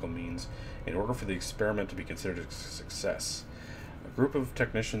non-chemical means in order for the experiment to be considered a success. A group of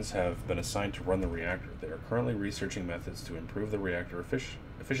technicians have been assigned to run the reactor. They are currently researching methods to improve the reactor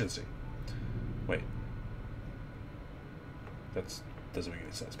efficiency. Wait. That doesn't make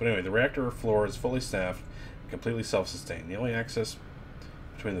any sense. But anyway, the reactor floor is fully staffed and completely self-sustained. The only access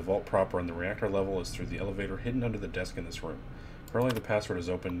between the vault proper and the reactor level is through the elevator hidden under the desk in this room. Currently, the password is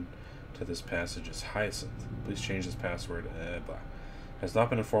open to this passage is Hyacinth. Please change this password. Blah. Has not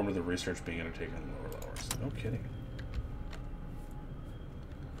been informed of the research being undertaken in the lower levels. No kidding.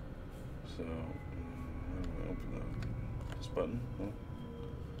 So, I'm going to open this button. Oh.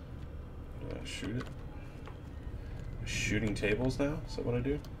 Do I shoot it? Shooting tables now? Is that what I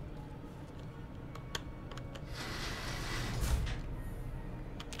do?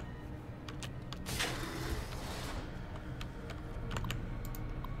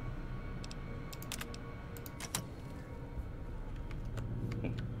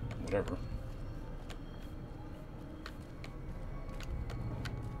 Whatever.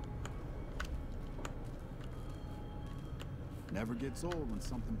 Never gets old when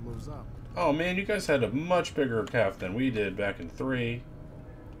something blows up. Oh man, you guys had a much bigger calf than we did back in 3.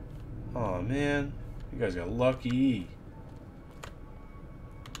 Oh man, you guys got lucky.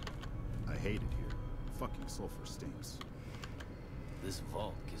 I hate it here. Fucking sulfur stinks. This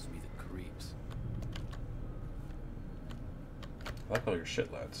vault gives me the creeps. I like all your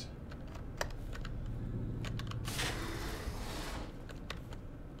shit, lads.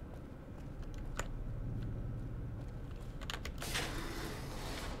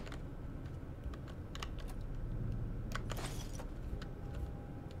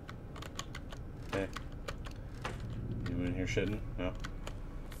 Hey. You in here shitting? No?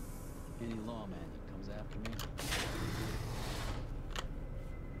 Any lawman that comes after me.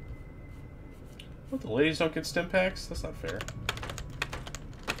 What, the ladies don't get stim packs? That's not fair.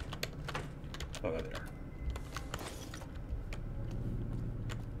 Oh, there they are.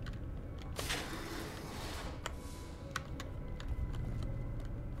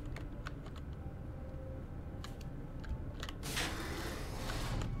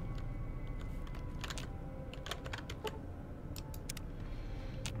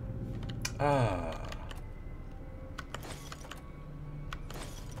 Ah.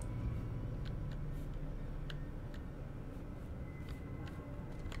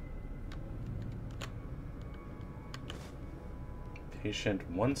 Patient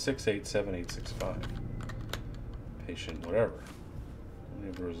 1687865. Patient whatever. How many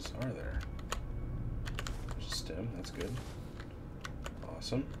of those are there? There's a stem, that's good.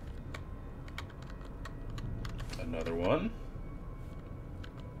 Awesome. Another one.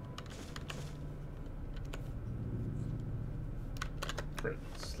 Great.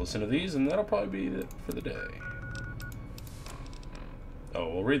 Let's listen to these and that'll probably be it for the day. Oh,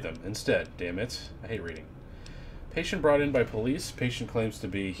 we'll read them instead, damn it. I hate reading. Patient brought in by police. Patient claims to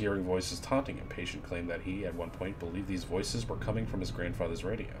be hearing voices taunting him. Patient claimed that he, at one point, believed these voices were coming from his grandfather's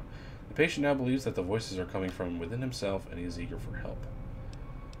radio. The patient now believes that the voices are coming from within himself and he is eager for help.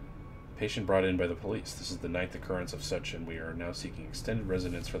 Patient brought in by the police. This is the ninth occurrence of such, and we are now seeking extended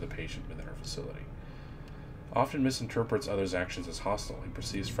residence for the patient within our facility. Often misinterprets others' actions as hostile. He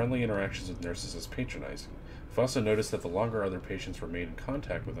perceives friendly interactions with nurses as patronizing. We've also noticed that the longer other patients remain in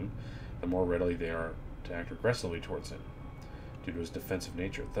contact with him, the more readily they are to act aggressively towards him, due to his defensive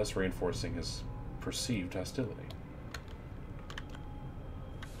nature, thus reinforcing his perceived hostility.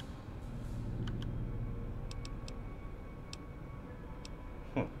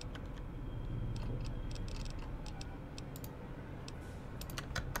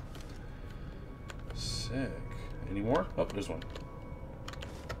 Sick. Any more? Oh, there's one.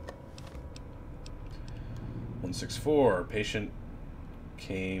 164. Patient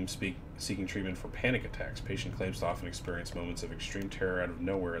came seeking treatment for panic attacks. Patient claims to often experience moments of extreme terror out of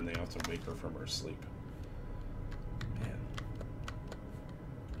nowhere, and they often wake her from her sleep. Man.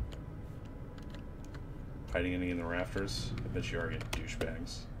 Hiding any in the rafters? I bet you are, you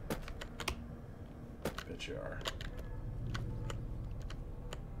douchebags. Bet you are.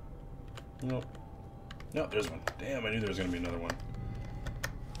 Nope. No, there's one. Damn, I knew there was going to be another one.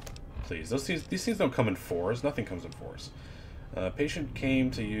 Please, these things don't come in fours. Nothing comes in fours. Patient came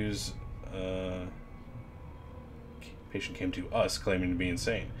to us claiming to be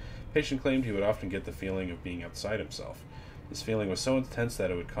insane. Patient claimed he would often get the feeling of being outside himself. This feeling was so intense that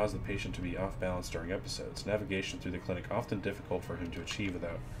it would cause the patient to be off balance during episodes. Navigation through the clinic often difficult for him to achieve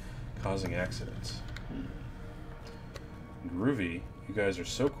without causing accidents. Groovy, you guys are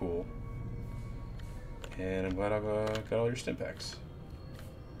so cool. And I'm glad I've got all your stim packs.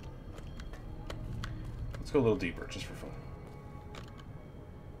 Let's go a little deeper, just for fun.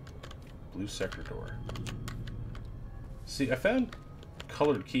 Blue sector door. See, I found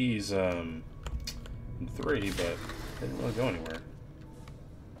colored keys in 3, but they didn't really go anywhere.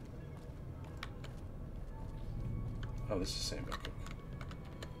 Oh, this is the same. Okay.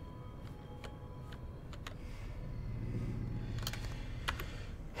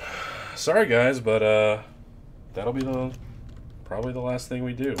 Sorry guys, but that'll be probably the last thing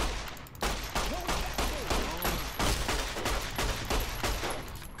we do.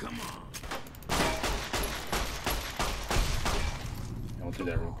 Come on. I'll do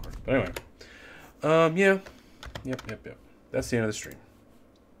that real quick. But anyway. Yeah. Yep. That's the end of the stream.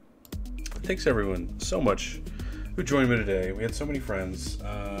 Thanks everyone so much who joined me today. We had so many friends.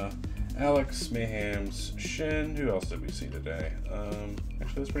 Alex, Mayhams, Shin. Who else did we see today?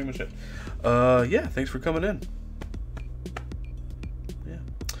 Actually, that's pretty much it. Yeah, thanks for coming in. Yeah.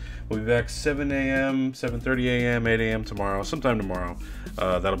 We'll be back 7 a.m., 7:30 a.m., 8 a.m. tomorrow, sometime tomorrow.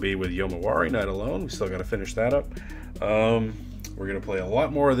 That'll be with Yomawari Night Alone. We still got to finish that up. We're going to play a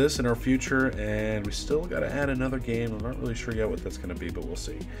lot more of this in our future, and we still got to add another game. I'm not really sure yet what that's going to be, but we'll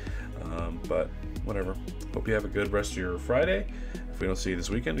see. But whatever. Hope you have a good rest of your Friday. If we don't see you this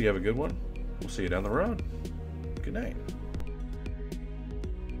weekend, you have a good one. We'll see you down the road. Good night.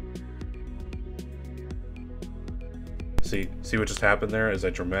 See what just happened there? As I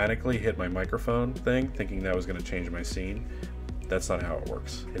dramatically hit my microphone thing, thinking that was going to change my scene. That's not how it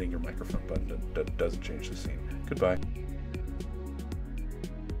works. Hitting your microphone button doesn't change the scene. Goodbye.